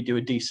CMP do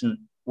a decent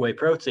whey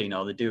protein,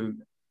 or they do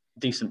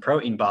decent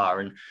protein bar,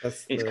 and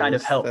it's kind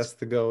of helped that's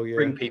the goal,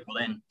 bring people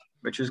in,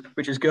 which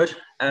is good.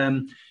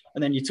 And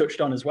then you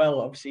touched on as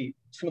well, obviously,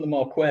 some of the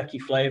more quirky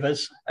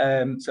flavors.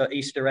 So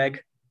Easter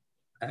egg.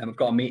 We've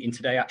got a meeting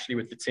today actually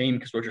with the team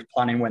because we're just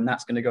planning when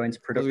that's going to go into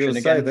production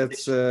again.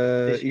 That's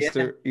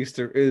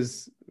Easter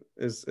is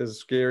as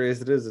scary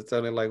as it is. It's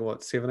only like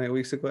what 7-8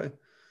 weeks away.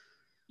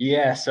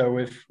 Yeah, so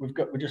we're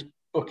just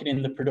booking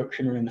in the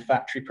production room in the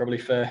factory probably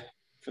for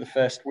the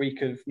first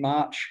week of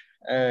March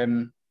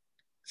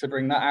to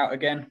bring that out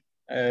again.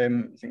 I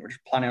think we're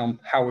just planning on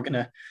how we're going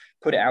to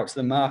put it out to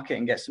the market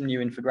and get some new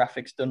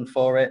infographics done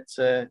for it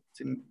to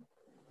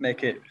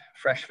make it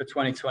fresh for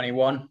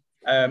 2021.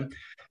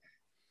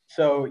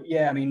 So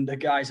yeah, I mean, the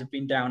guys have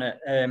been down at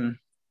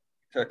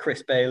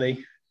Chris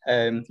Bailey,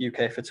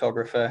 UK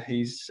photographer.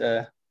 He's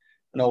an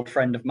old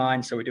friend of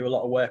mine, so we do a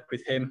lot of work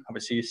with him.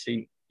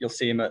 Obviously, you'll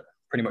see him at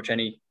pretty much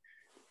any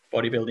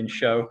bodybuilding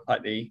show,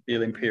 like the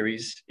Olympia.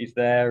 He's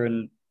there,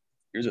 and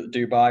he was at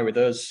Dubai with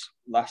us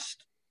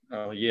last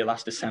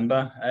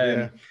December.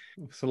 Yeah,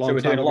 it's a long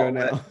time ago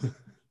now.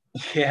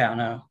 Yeah, I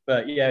know,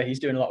 but yeah, he's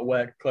doing a lot of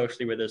work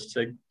closely with us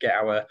to get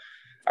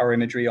our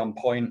imagery on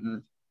point,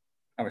 and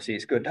obviously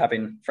it's good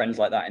having friends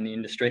like that in the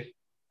industry.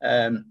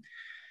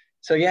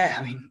 So yeah,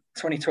 I mean,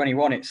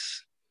 2021,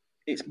 it's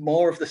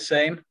more of the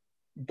same,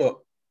 but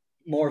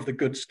more of the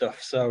good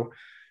stuff. So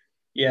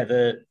yeah,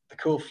 the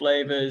cool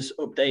flavors,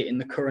 updating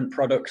the current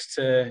products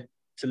to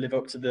live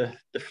up to the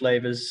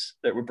flavors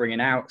that we're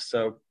bringing out.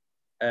 So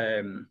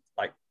like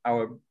like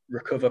our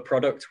Recover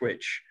product,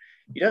 which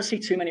you don't see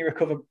too many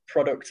Recover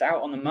products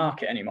out on the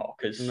market anymore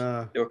because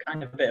No. they were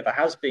kind of a bit of a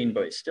has-been,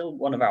 but it's still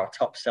one of our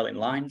top selling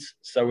lines.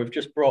 So we've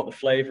just brought the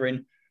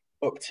flavouring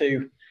up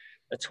to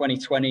a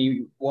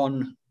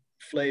 2021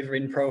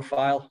 flavouring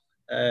profile,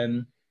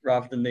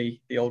 rather than the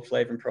old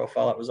flavouring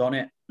profile that was on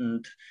it.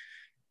 And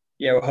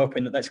yeah, we're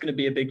hoping that that's going to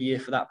be a big year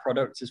for that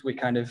product as we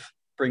kind of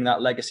bring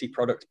that legacy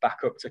product back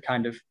up to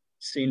kind of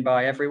seen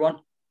by everyone,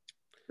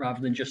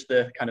 rather than just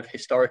the kind of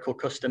historical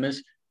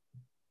customers.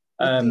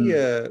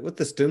 With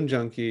the Stim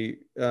Junkie,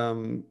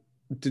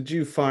 did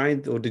you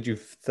find, or did you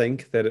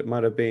think that it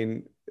might have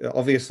been,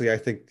 obviously I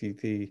think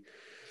the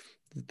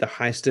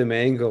high stim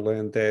angle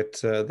and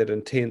that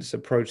intense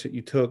approach that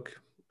you took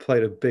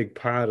played a big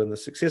part in the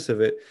success of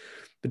it,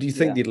 but do you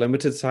think the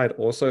limited side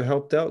also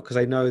helped out? Because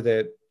I know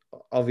that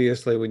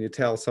obviously when you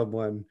tell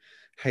someone,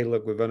 hey,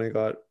 look, we've only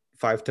got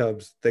 5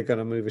 tubs, they're going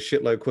to move a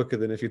shitload quicker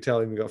than if you tell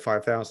them you got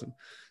 5,000.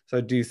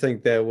 So do you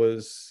think there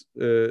was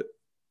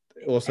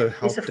also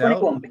helped out? It's a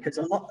funny one because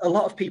a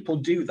lot of people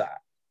do that.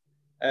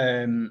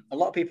 A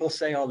lot of people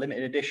say, "Oh,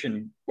 limited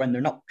edition," when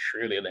they're not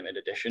truly a limited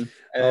edition.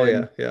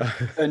 Yeah.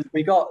 And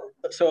we got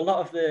so a lot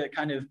of the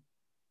kind of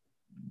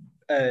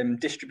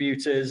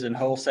distributors and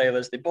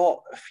wholesalers, they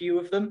bought a few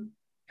of them,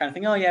 kind of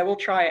think, "Oh yeah, we'll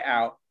try it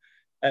out,"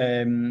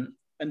 and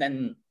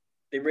then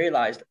they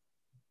realised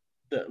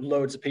that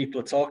loads of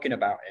people are talking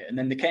about it, and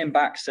then they came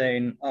back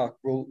saying, "Oh,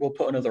 we'll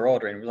put another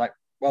order in." We're like,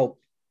 "Well,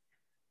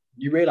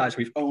 you realise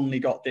we've only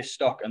got this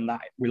stock, and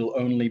that will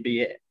only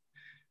be it."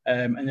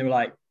 And they were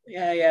like,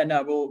 yeah,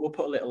 no, we'll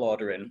put a little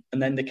order in. And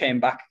then they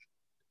came back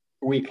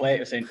a week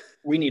later saying,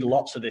 we need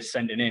lots of this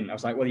sending in. I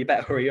was like, well, you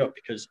better hurry up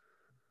because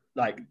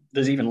like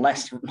there's even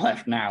less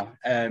left now.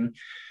 And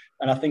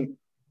I think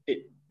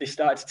they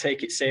started to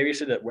take it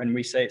seriously that when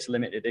we say it's a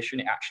limited edition,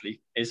 it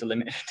actually is a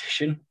limited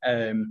edition.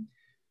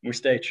 We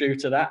stay true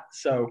to that.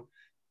 So,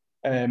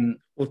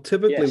 well,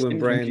 typically when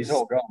brands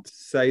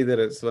say that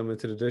it's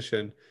limited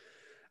edition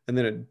and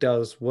then it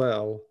does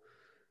well,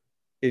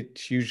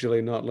 it's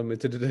usually not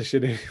limited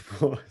edition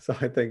anymore. So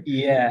I think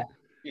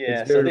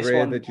it's very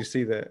rare that you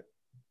see that.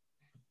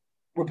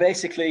 We're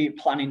basically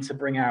planning to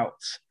bring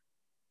out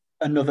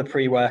another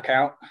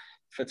pre-workout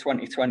for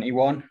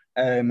 2021,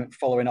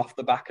 following off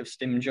the back of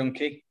Stim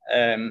Junkie.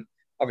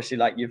 Obviously,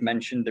 like you've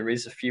mentioned, there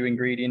is a few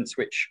ingredients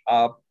which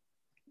are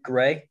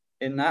grey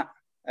in that.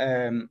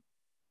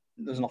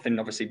 There's nothing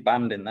obviously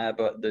banned in there,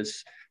 but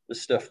there's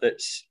stuff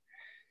that's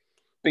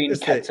been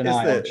kept an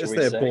eye on. It's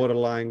that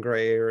borderline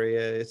grey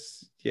area.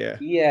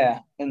 Yeah,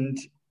 and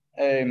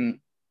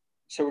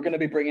so we're going to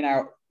be bringing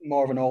out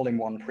more of an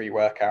all-in-one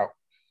pre-workout,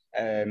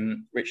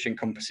 which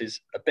encompasses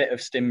a bit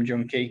of Stim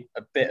Junkie,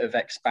 a bit of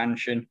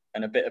expansion,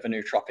 and a bit of a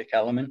nootropic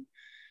element,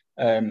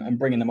 and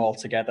bringing them all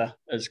together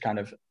as kind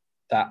of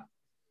that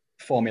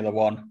Formula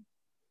One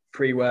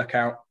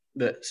pre-workout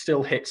that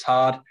still hits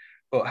hard,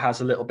 but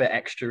has a little bit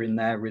extra in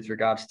there with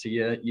regards to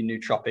your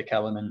nootropic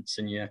elements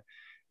and your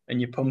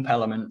pump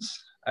elements,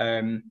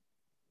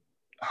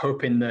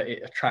 hoping that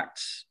it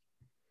attracts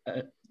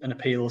and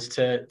appeals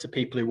to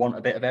people who want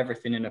a bit of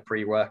everything in a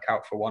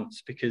pre-workout for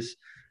once, because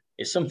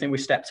it's something we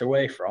stepped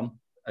away from.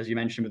 As you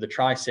mentioned with the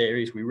Tri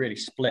Series, we really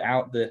split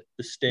out the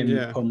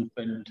Stim, pump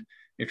and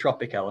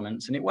nootropic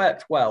elements, and it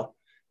worked well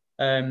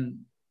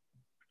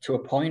to a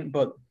point,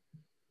 but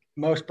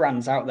most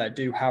brands out there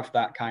do have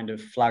that kind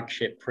of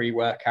flagship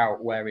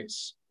pre-workout where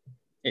it's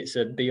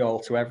a be-all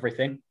to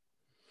everything.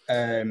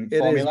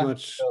 Formula.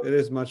 It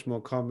is much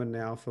more common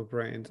now for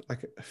brands.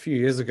 Like a few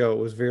years ago, it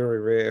was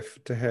very rare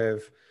to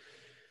have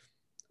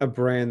a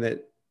brand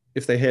that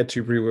if they had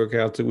 2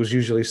 pre-workouts, it was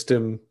usually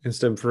Stim and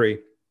Stim free.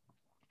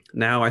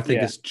 Now I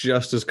think it's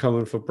just as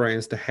common for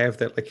brands to have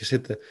that, like you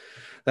said,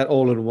 that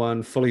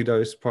all-in-one fully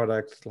dosed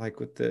product, like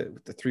with the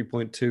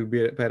 3.2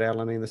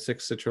 beta-alanine, the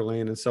 6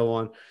 citrulline, and so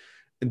on.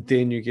 And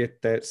then you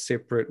get that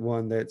separate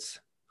one that's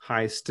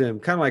high Stim,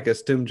 kind of like a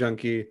Stim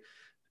Junkie,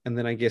 and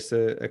then I guess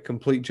a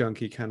complete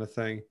junkie kind of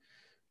thing.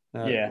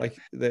 Like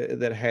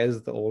that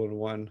has the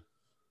all-in-one.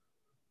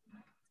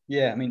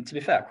 Yeah, I mean, to be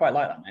fair, I quite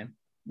like that name.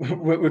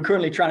 We're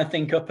currently trying to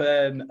think up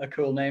a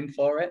cool name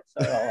for it,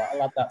 so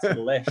I'll add that to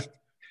the list.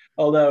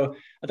 Although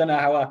I don't know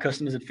how our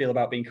customers would feel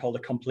about being called a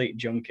complete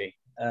junkie.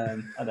 I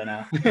don't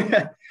know.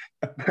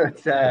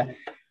 But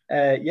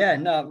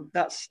no,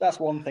 that's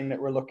one thing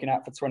that we're looking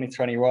at for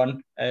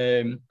 2021.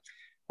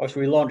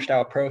 Obviously, we launched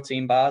our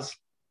protein bars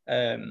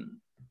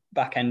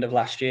back end of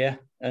last year,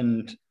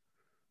 and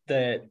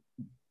I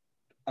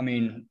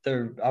didn't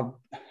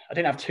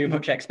have too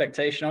much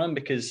expectation on them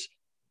because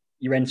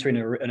you're entering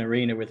an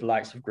arena with the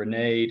likes of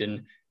Grenade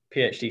and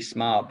PhD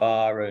Smart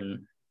Bar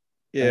and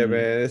man,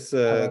 it's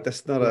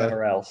that's not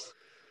whatever else.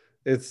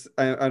 It's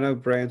I know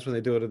brands when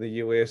they do it in the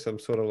US, I'm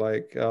sort of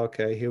like,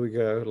 okay, here we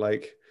go.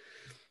 Like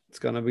it's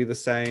gonna be the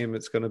same.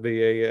 It's gonna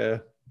be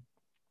a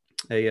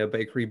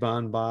bakery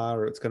barn bar,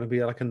 or it's gonna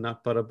be like a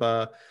nut butter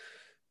bar.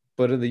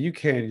 But in the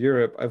UK and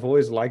Europe, I've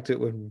always liked it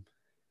when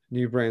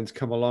new brands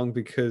come along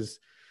because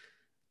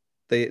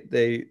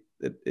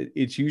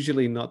it's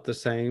usually not the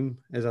same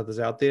as others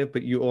out there,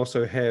 but you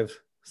also have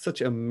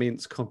such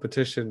immense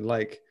competition.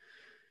 Like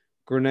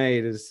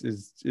Grenade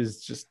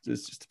is just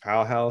a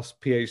powerhouse.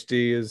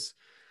 PhD is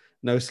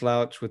no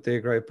slouch with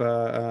their great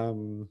bar.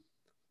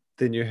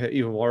 Then you have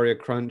even Warrior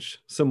Crunch,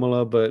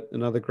 similar, but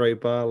another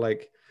great bar.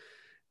 Like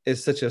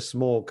it's such a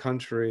small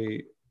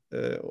country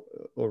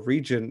or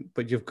region,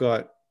 but you've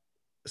got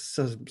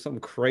some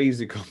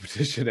crazy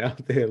competition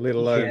out there, let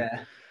alone.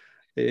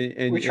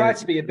 And we tried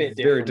to be a bit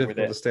very different difficult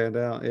with it. to stand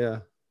out.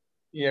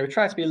 Yeah, we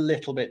tried to be a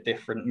little bit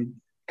different and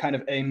kind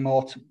of aim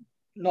more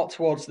not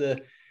towards the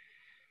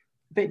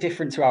bit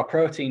different to our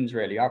proteins,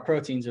 really. Our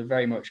proteins are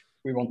very much,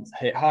 we want to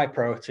hit high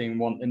protein,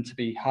 want them to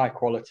be high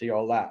quality,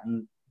 all that.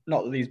 And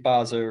not that these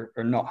bars are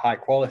not high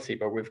quality,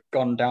 but we've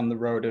gone down the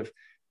road of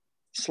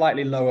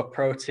slightly lower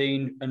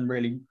protein and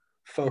really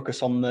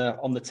focus on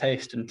the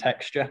taste and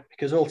texture,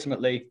 because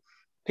ultimately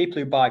people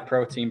who buy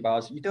protein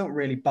bars, you don't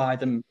really buy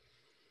them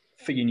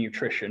for your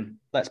nutrition.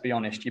 Let's be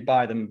honest, you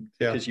buy them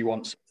because you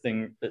want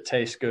something that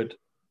tastes good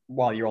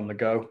while you're on the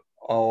go,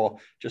 or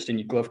just in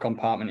your glove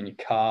compartment in your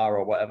car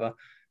or whatever.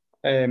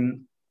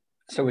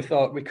 So we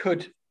thought we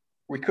could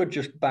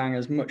just bang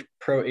as much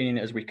protein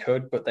as we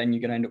could, but then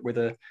you're going to end up with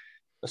a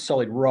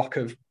solid rock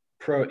of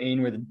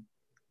protein with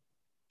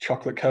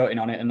chocolate coating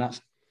on it, and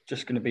that's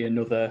just going to be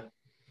another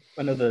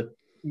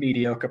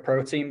mediocre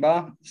protein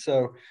bar.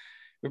 So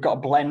we've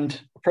got a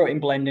protein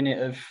blend in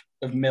it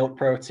of milk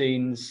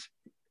proteins,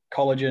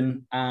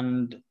 collagen,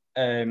 and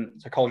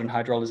so collagen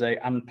hydrolysate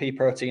and pea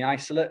protein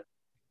isolate.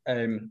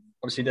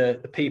 Obviously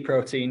the pea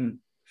protein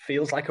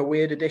feels like a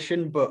weird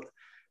addition, but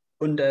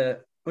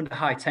under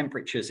high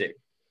temperatures,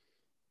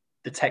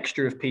 the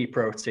texture of pea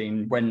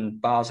protein when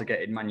bars are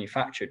getting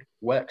manufactured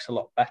works a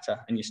lot better,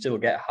 and you still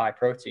get a high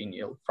protein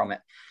yield from it.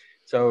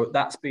 So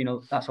that's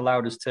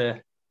allowed us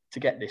to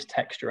get this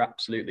texture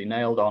absolutely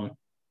nailed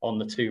on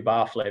the 2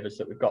 bar flavors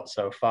that we've got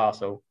so far.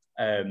 So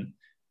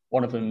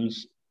one of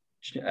them's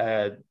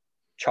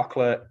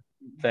chocolate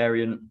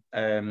variant,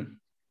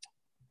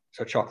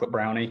 so chocolate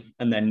brownie,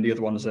 and then the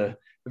other one's a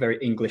very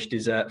English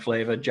dessert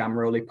flavor, jam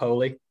roly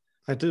poly.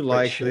 I do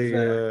like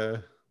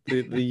the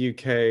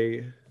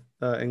UK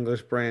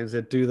English brands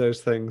that do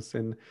those things,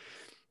 and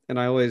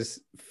I always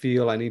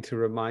feel I need to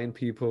remind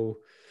people.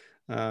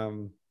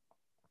 You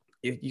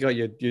got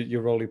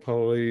your roly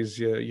polies,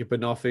 your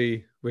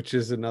banoffee, which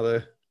is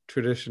another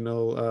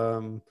traditional.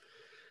 I'm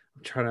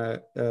trying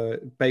to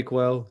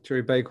Bakewell,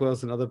 Jerry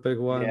Bakewell's another big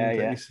one.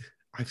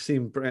 I've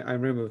seen. I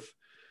remember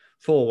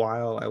for a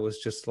while I was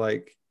just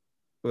like,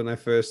 when I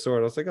first saw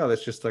it, I was like, oh,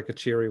 that's just like a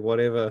cherry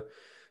whatever,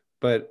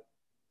 but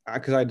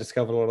because I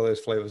discovered a lot of those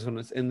flavors when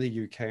it's in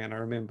the UK, and I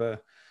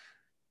remember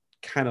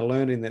kind of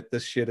learning that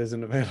this shit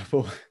isn't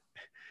available.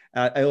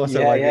 I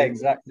also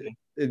exactly.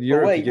 In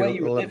Europe, where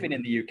you were living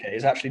in the UK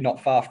is actually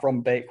not far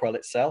from Bakewell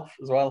itself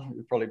as well.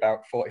 Probably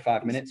about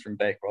 45 minutes from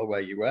Bakewell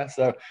where you were.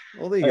 So,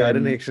 well, there you go. I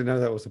didn't actually know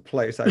that was a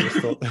place. I just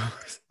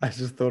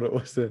thought it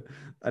was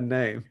a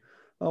name.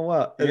 Oh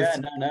wow!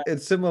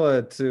 It's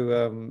similar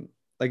to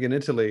like in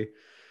Italy.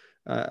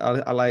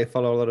 I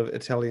follow a lot of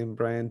Italian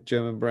brand,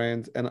 German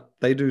brands, and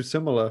they do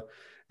similar.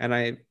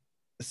 And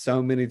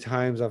so many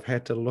times I've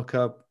had to look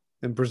up,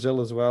 in Brazil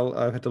as well,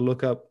 I've had to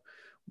look up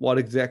what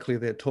exactly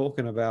they're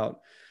talking about.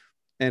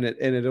 And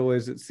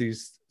it's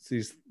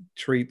these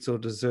treats or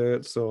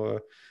desserts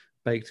or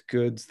baked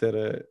goods that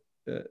are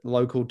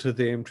local to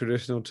them,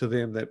 traditional to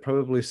them, that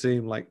probably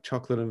seem like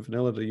chocolate and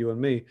vanilla to you and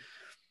me,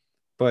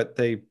 but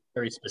they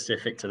very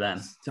specific to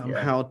them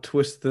somehow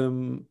twist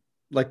them.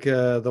 Like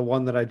the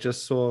one that I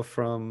just saw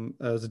from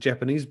the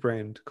Japanese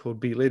brand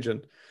called Be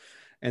Legend,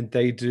 and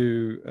they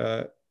do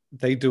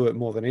it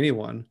more than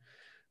anyone,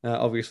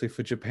 obviously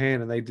for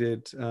Japan, and they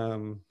did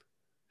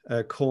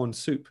corn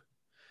soup,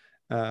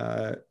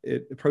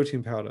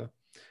 protein powder,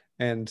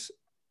 and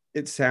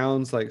it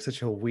sounds like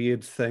such a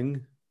weird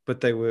thing,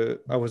 but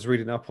I was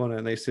reading up on it,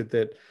 and they said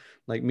that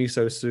like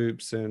miso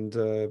soups and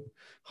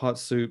hot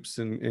soups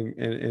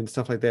and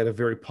stuff like that are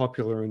very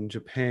popular in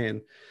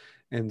Japan,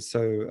 and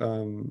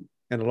so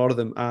and a lot of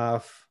them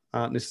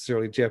aren't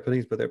necessarily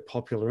Japanese, but they're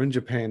popular in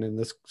Japan, and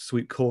this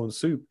sweet corn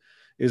soup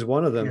is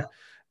one of them. Yeah.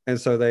 And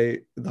so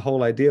the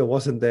whole idea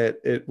wasn't that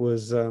it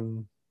was I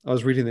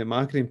was reading their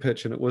marketing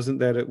pitch, and it wasn't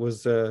that it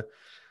was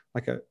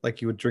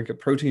like you would drink a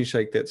protein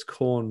shake that's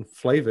corn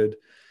flavored.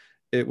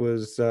 It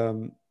was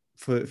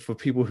for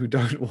people who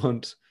don't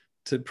want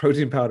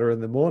protein powder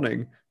in the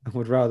morning and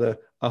would rather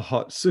a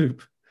hot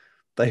soup.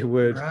 They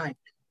would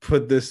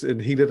put this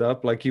and heat it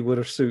up like you would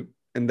a soup,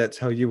 and that's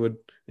how you'd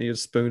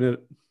spoon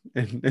it,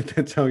 and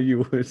that's how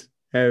you would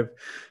have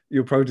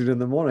your protein in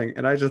the morning.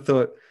 And I just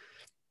thought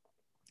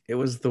it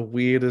was the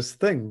weirdest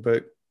thing,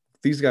 but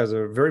these guys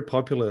are very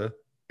popular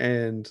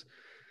and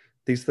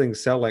these things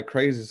sell like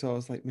crazy. So I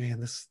was like, man,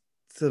 this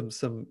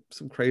some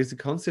crazy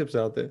concepts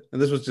out there.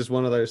 And this was just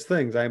one of those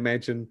things. I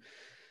imagine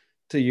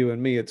to you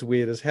and me, it's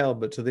weird as hell,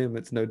 but to them,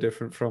 it's no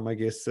different from, I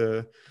guess,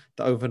 the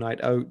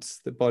overnight oats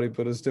that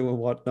bodybuilders do and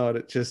whatnot.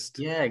 It just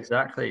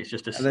exactly. It's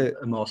just a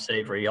more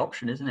savory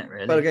option, isn't it?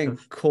 Really. But again,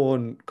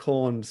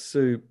 corn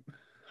soup.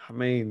 I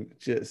mean,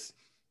 just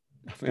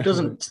It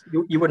doesn't.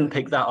 You wouldn't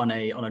pick that on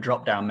a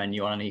drop down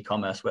menu on an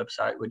e-commerce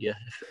website, would you?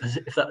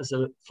 If that was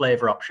a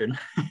flavor option,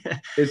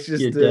 It's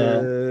just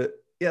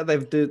yeah,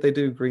 they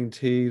do green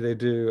tea. They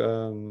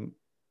do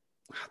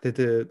they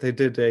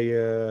did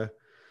a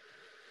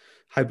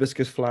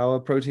hibiscus flower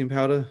protein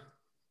powder.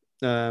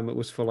 It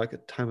was for like a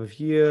time of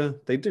year.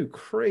 They do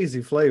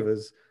crazy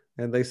flavors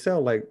and they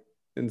sell like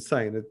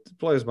insane. It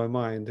blows my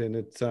mind, and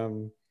it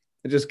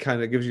just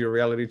kind of gives you a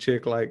reality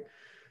check. Like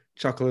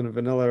chocolate and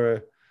vanilla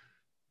are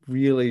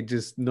really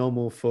just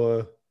normal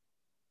for,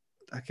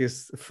 I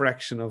guess, a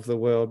fraction of the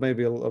world,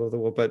 maybe a lot of the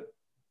world, but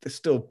there's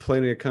still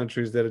plenty of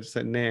countries that are just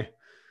like, nah,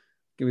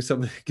 give me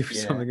something, give me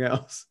something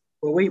else.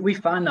 Well, we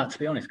find that, to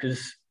be honest,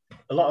 because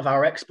a lot of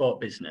our export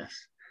business,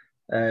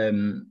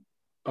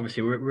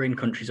 obviously we're in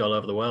countries all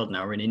over the world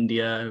now. We're in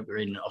India, we're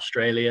in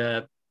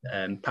Australia,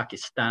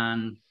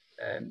 Pakistan,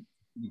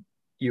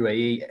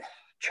 UAE,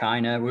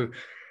 China.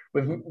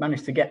 We've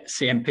managed to get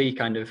CMP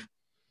kind of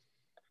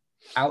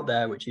out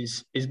there, which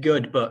is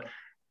good. But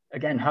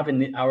again,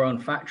 having our own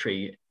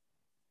factory,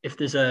 if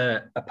there's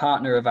a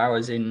partner of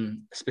ours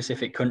in a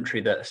specific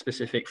country that a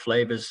specific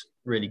flavor's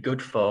really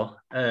good for,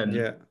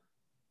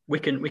 we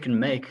can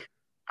make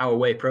our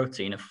whey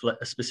protein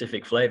a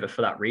specific flavor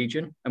for that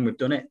region, and we've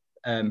done it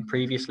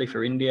previously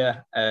for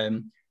India. I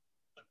mean,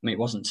 it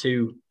wasn't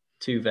too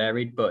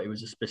varied, but it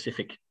was a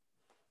specific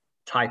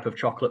type of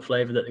chocolate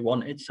flavor that they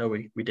wanted, so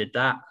we did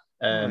that.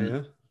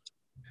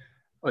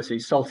 Obviously,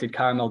 salted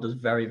caramel does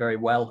very, very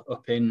well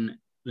up in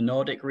the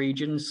Nordic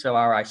regions. So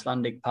our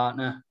Icelandic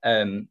partner,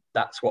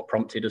 that's what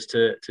prompted us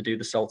to do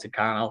the salted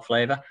caramel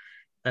flavor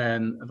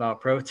of our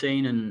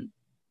protein. And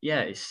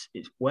yeah, it's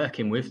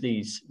working with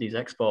these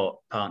export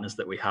partners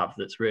that we have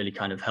that's really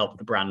kind of helped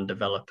the brand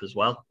develop as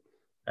well.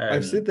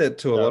 I've said that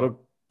to a lot of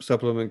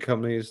supplement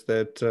companies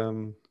that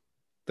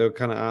they're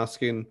kind of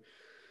asking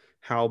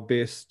how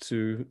best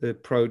to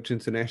approach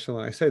international.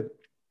 And I said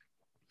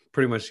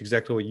pretty much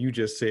exactly what you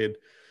just said,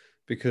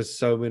 because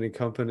so many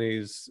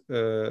companies,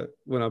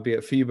 when I'd be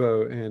at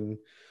FIBO and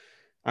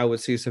I would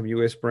see some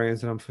US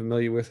brands that I'm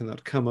familiar with, and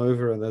they'd come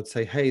over and they'd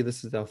say, hey,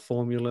 this is our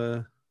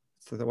formula.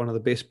 It's one of the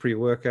best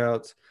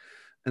pre-workouts.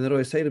 And they'd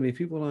always say to me,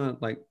 people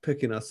aren't like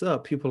picking us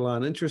up. People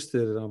aren't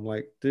interested. And I'm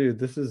like, dude,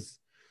 this is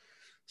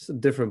a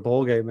different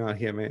ball game out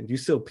here, man. You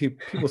still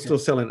people still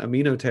selling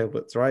amino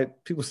tablets, right?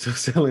 People still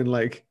selling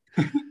like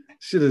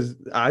shit as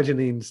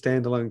arginine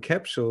standalone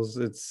capsules.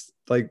 It's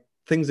like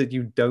things that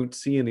you don't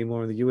see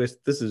anymore in the US.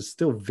 This is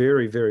still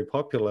very, very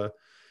popular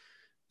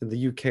in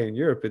the UK and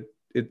Europe.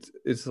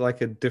 It's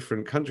like a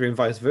different country, and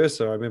vice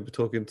versa. I remember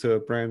talking to a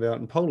brand out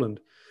in Poland,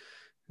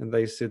 and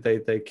they said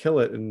they kill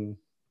it in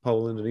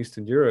Poland and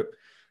Eastern Europe,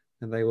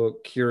 and they were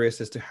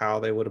curious as to how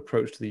they would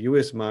approach the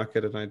US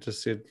market. And I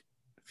just said,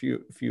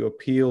 if you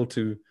appeal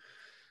to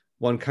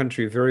one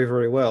country very,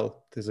 very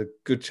well, there's a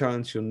good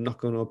chance you're not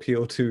going to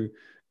appeal to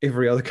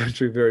every other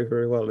country very,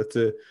 very well.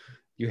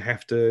 You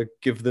have to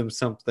give them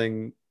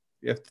something.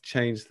 You have to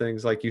change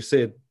things, like you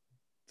said,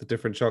 the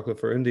different chocolate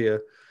for India.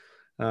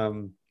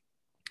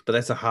 But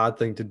that's a hard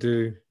thing to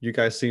do. You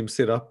guys seem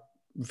set up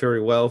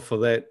very well for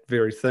that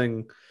very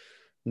thing.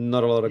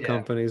 Not a lot of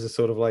companies are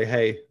sort of like,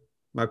 hey,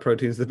 my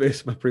protein's the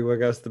best, my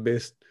pre-workout's the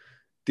best,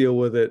 deal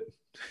with it.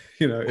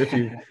 You know,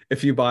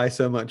 if you buy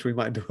so much, we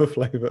might do a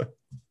flavor.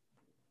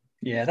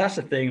 Yeah, that's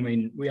the thing. I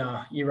mean,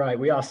 you're right,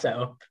 we are set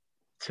up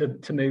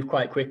to move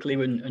quite quickly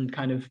and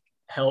kind of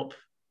help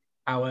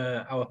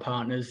our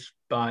partners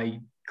by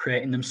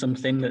creating them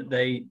something that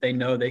they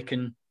know they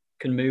can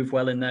move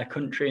well in their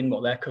country and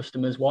what their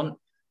customers want.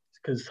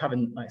 Because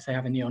having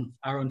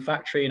our own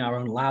factory and our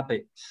own lab,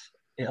 it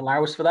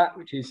allows for that,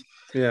 which is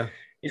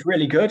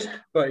really good.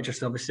 But it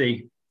just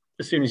obviously,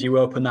 as soon as you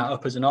open that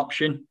up as an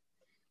option,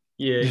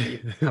 you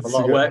have a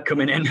lot of work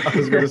coming in. I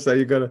was going to say,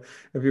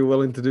 if you're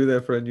willing to do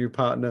that for a new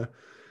partner,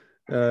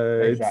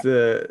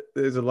 exactly.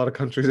 There's a lot of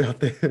countries out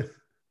there.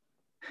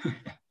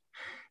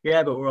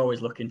 Yeah, but we're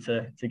always looking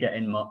to get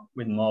in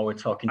with more. We're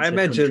talking to I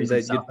imagine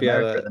that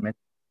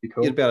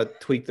you'd be able to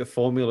tweak the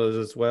formulas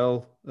as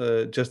well,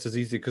 just as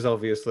easy, because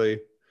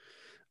obviously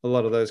a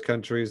lot of those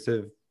countries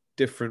have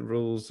different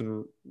rules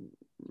and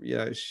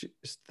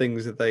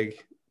things that they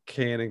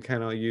can and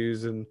cannot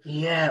use, and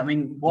I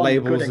mean,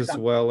 labels as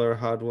well are a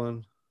hard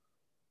one.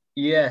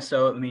 Yeah,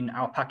 so I mean,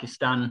 our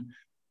Pakistan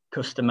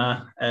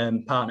customer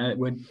partner,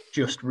 we're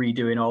just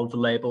redoing all the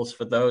labels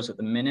for those at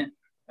the minute,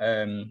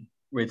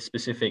 with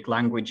specific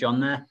language on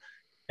there.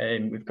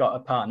 And we've got a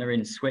partner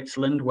in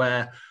Switzerland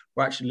where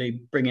we're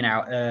actually bringing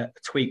out a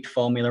tweaked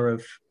formula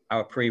of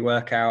our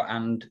pre-workout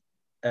and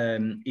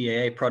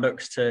EAA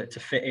products to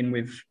fit in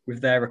with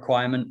their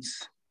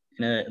requirements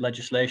in a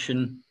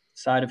legislation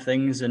side of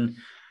things. And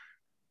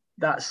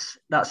that's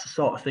the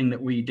sort of thing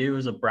that we do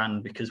as a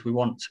brand, because we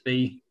want to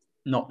be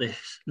not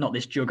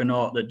this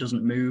juggernaut that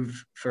doesn't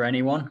move for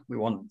anyone. We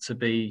want to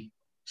be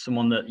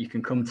someone that you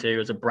can come to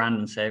as a brand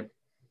and say,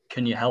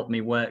 can you help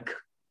me work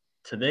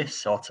to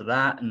this or to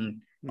that?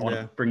 And I want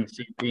to bring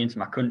CMP into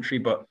my country,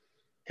 but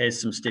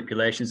here's some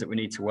stipulations that we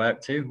need to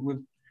work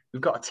to.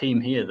 We've got a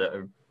team here that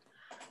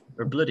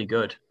are bloody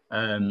good.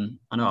 I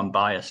know I'm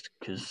biased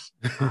because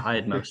I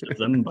hired most of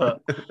them,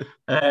 but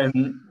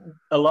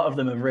a lot of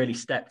them have really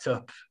stepped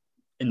up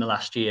in the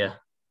last year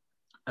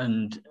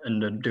and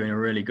are doing a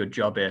really good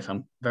job here. So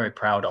I'm very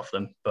proud of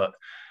them. But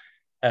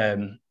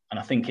and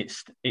I think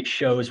it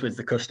shows with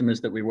the customers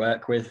that we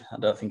work with. I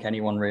don't think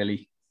anyone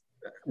really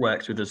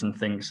works with us and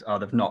thinks, oh,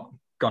 they've not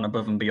gone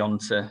above and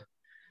beyond to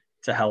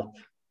help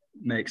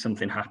make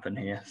something happen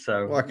here.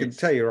 So well, I can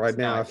tell you right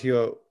now, nice.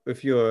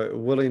 if you're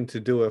willing to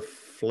do a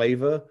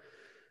flavor,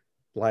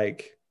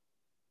 like,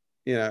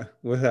 you know,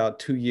 without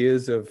 2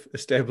 years of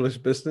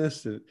established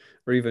business,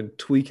 or even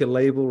tweak a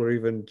label or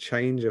even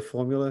change a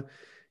formula,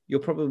 you're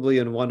probably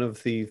in one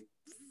of the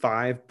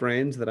 5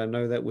 brands that I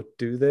know that would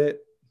do that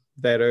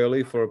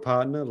early for a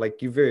partner.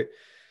 Like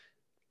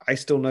I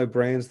still know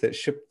brands that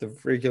ship the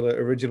regular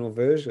original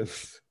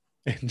versions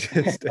and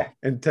just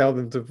and tell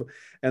them to,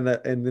 and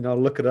then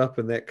I'll look it up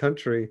in that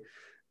country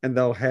and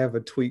they'll have a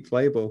tweaked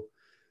label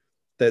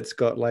that's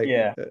got like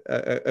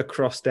a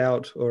crossed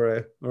out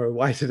or a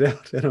whited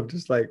out, and I'm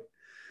just like,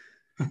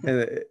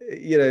 and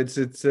you know,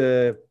 it's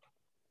a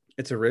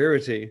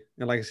rarity,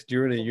 and like I said,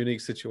 you're in a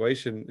unique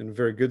situation and a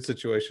very good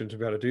situation to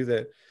be able to do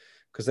that,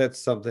 because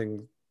that's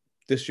something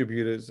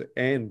distributors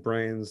and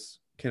brands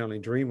can only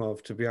dream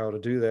of, to be able to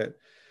do that.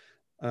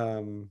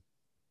 I'm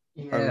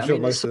sure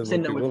most of them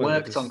something that we've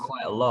worked on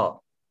quite a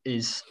lot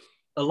is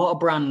a lot of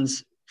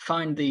brands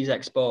find these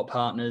export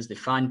partners, they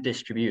find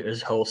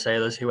distributors,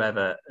 wholesalers,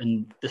 whoever,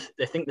 and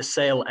they think the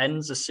sale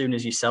ends as soon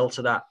as you sell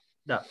to that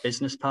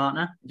business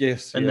partner.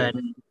 Yes. And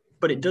then,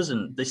 but it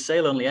doesn't. The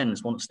sale only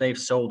ends once they've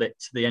sold it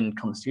to the end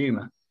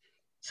consumer.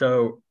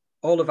 So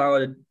all of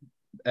our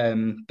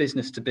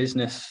business to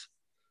business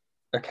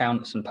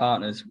accounts and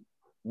partners,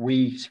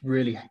 we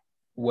really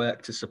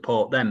work to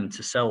support them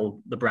to sell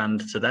the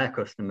brand to their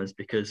customers,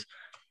 because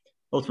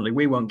ultimately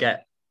we won't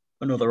get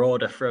another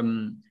order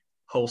from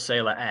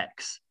wholesaler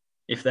X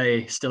if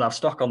they still have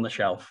stock on the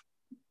shelf.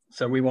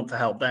 So we want to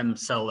help them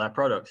sell their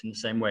products in the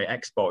same way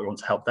export. We want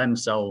to help them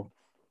sell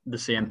the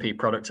CMP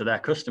product to their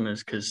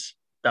customers, because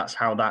that's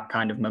how that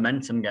kind of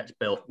momentum gets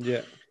built.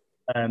 Yeah.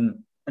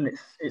 And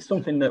it's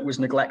something that was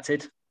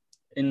neglected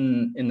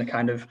in the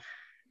kind of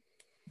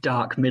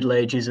dark Middle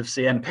Ages of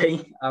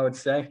CMP, I would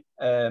say.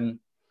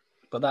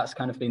 But that's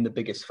kind of been the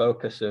biggest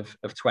focus of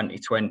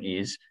 2020,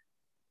 is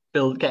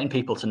getting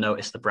people to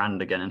notice the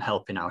brand again and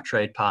helping our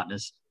trade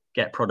partners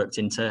get product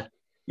into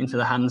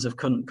the hands of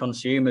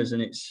consumers.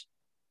 And it's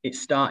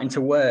starting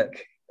to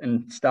work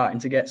and starting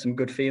to get some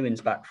good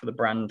feelings back for the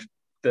brand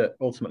that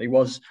ultimately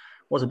was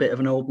a bit of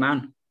an old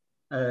man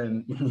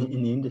in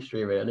the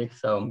industry, really.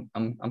 So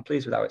I'm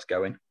pleased with how it's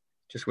going.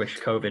 Just wish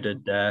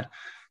COVID had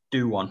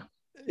do one.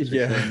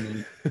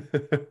 Yeah.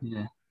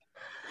 Yeah.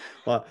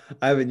 Well,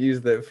 I haven't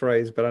used that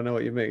phrase, but I know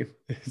what you mean.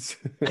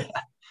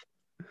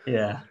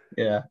 Yeah.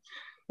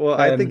 Well,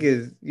 I think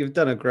you've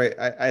done a great.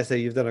 I say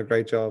you've done a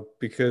great job,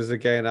 because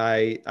again,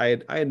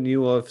 I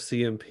knew of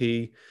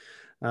CMP.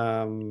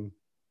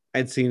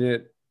 I'd seen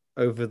it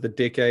over the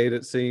decade,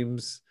 it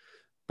seems,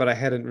 but I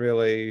hadn't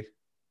really.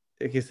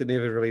 I guess it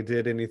never really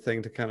did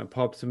anything to kind of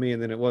pop to me,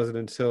 and then it wasn't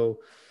until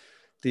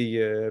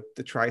the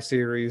Tri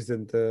Series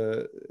and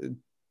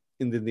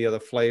then the other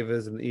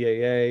flavors and the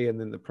EAA and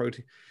then the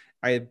protein.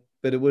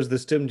 But it was the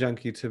Stim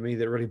Junkie to me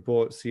that really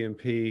brought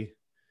CMP.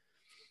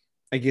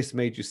 I guess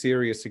made you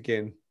serious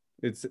again.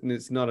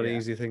 It's not an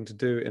easy thing to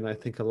do, and I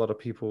think a lot of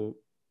people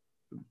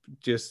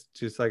just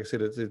like I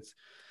said,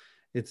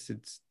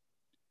 it's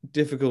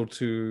difficult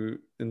to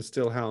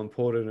instill how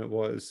important it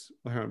was,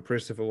 or how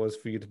impressive it was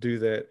for you to do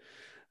that.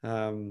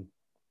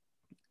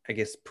 I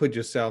guess put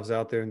yourselves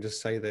out there and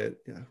just say that,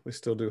 you know, we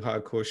still do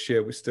hardcore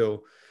shit. We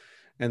still,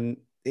 and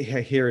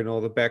hearing all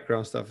the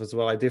background stuff as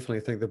well. I definitely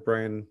think the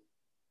brand,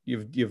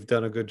 you've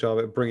done a good job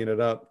at bringing it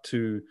up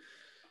to,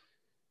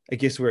 I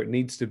guess, where it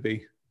needs to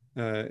be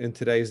in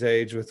today's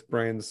age, with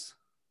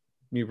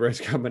new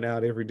brands coming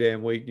out every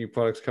damn week, new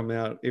products coming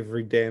out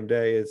every damn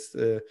day. It's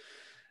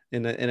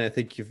and I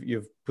think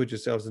you've put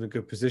yourselves in a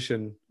good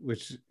position,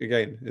 which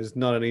again is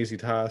not an easy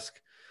task.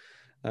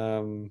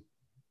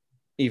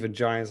 Even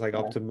giants like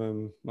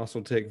Optimum,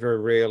 MuscleTech very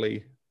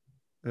rarely,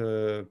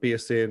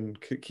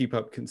 BSN keep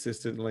up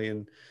consistently,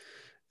 and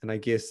I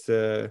guess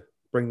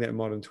bring that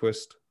modern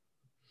twist.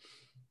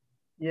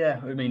 Yeah,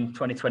 I mean,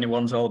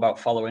 2021 is all about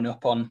following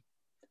up on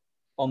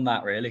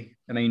that, really.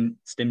 I mean,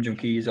 Stim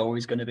Junkie is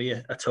always going to be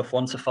a tough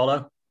one to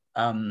follow.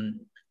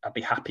 I'd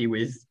be happy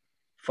with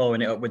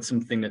following it up with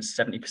something that's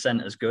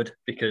 70% as good,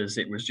 because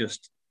it was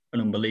just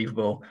an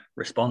unbelievable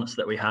response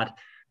that we had.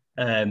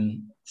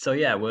 So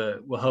yeah,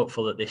 we're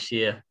hopeful that this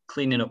year,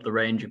 cleaning up the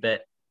range a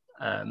bit,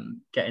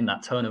 getting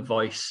that tone of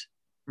voice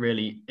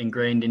really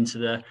ingrained into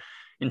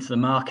the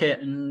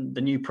market, and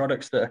the new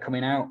products that are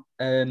coming out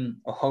are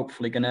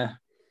hopefully gonna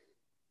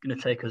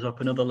take us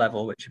up another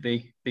level, which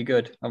would be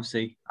good.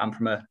 Obviously, I'm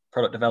from a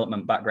product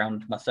development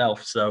background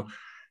myself, so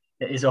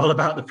it is all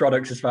about the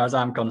products as far as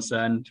I'm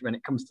concerned. When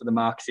it comes to the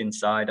marketing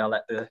side, I'll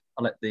let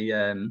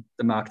the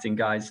marketing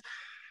guys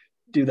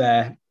do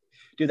their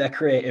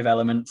creative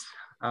elements.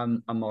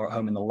 I'm more at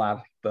home in the lab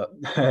But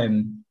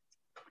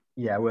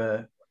yeah,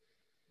 we're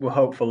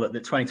hopeful that the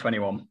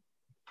 2021,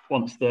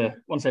 once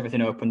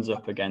everything opens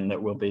up again,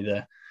 that we'll be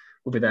there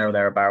or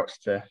thereabouts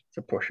to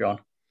push on.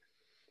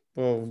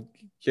 Well,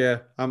 yeah,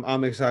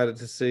 I'm excited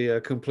to see a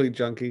Complete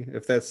Junkie.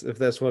 If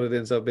that's what it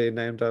ends up being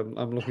named,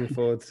 I'm looking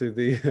forward to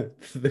the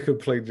the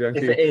Complete Junkie.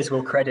 If it is,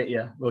 we'll credit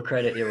you. We'll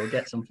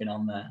get something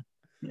on there.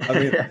 I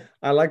mean,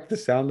 I like the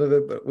sound of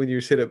it, but when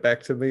you said it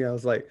back to me, I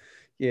was like,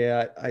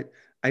 yeah,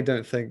 I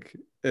don't think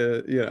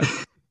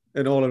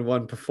an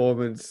all-in-one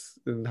performance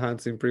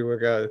enhancing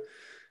pre-workout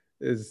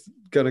is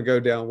gonna go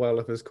down well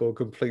if it's called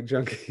Complete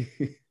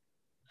Junkie.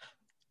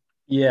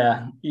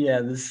 Yeah.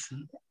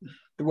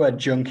 The word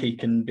junkie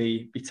can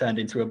be turned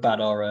into a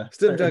bad or a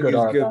Stim Junkie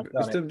is good.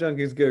 Stim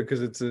Junkie is good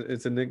because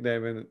it's a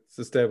nickname and it's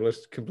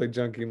established. Complete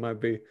Junkie might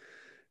be,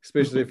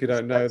 especially if you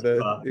don't know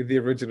the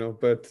original.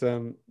 But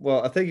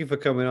well, I thank you for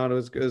coming on. It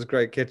was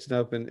great catching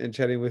up and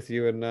chatting with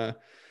you, and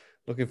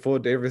looking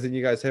forward to everything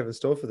you guys have in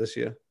store for this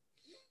year.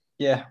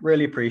 Yeah,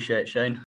 really appreciate it, Shane.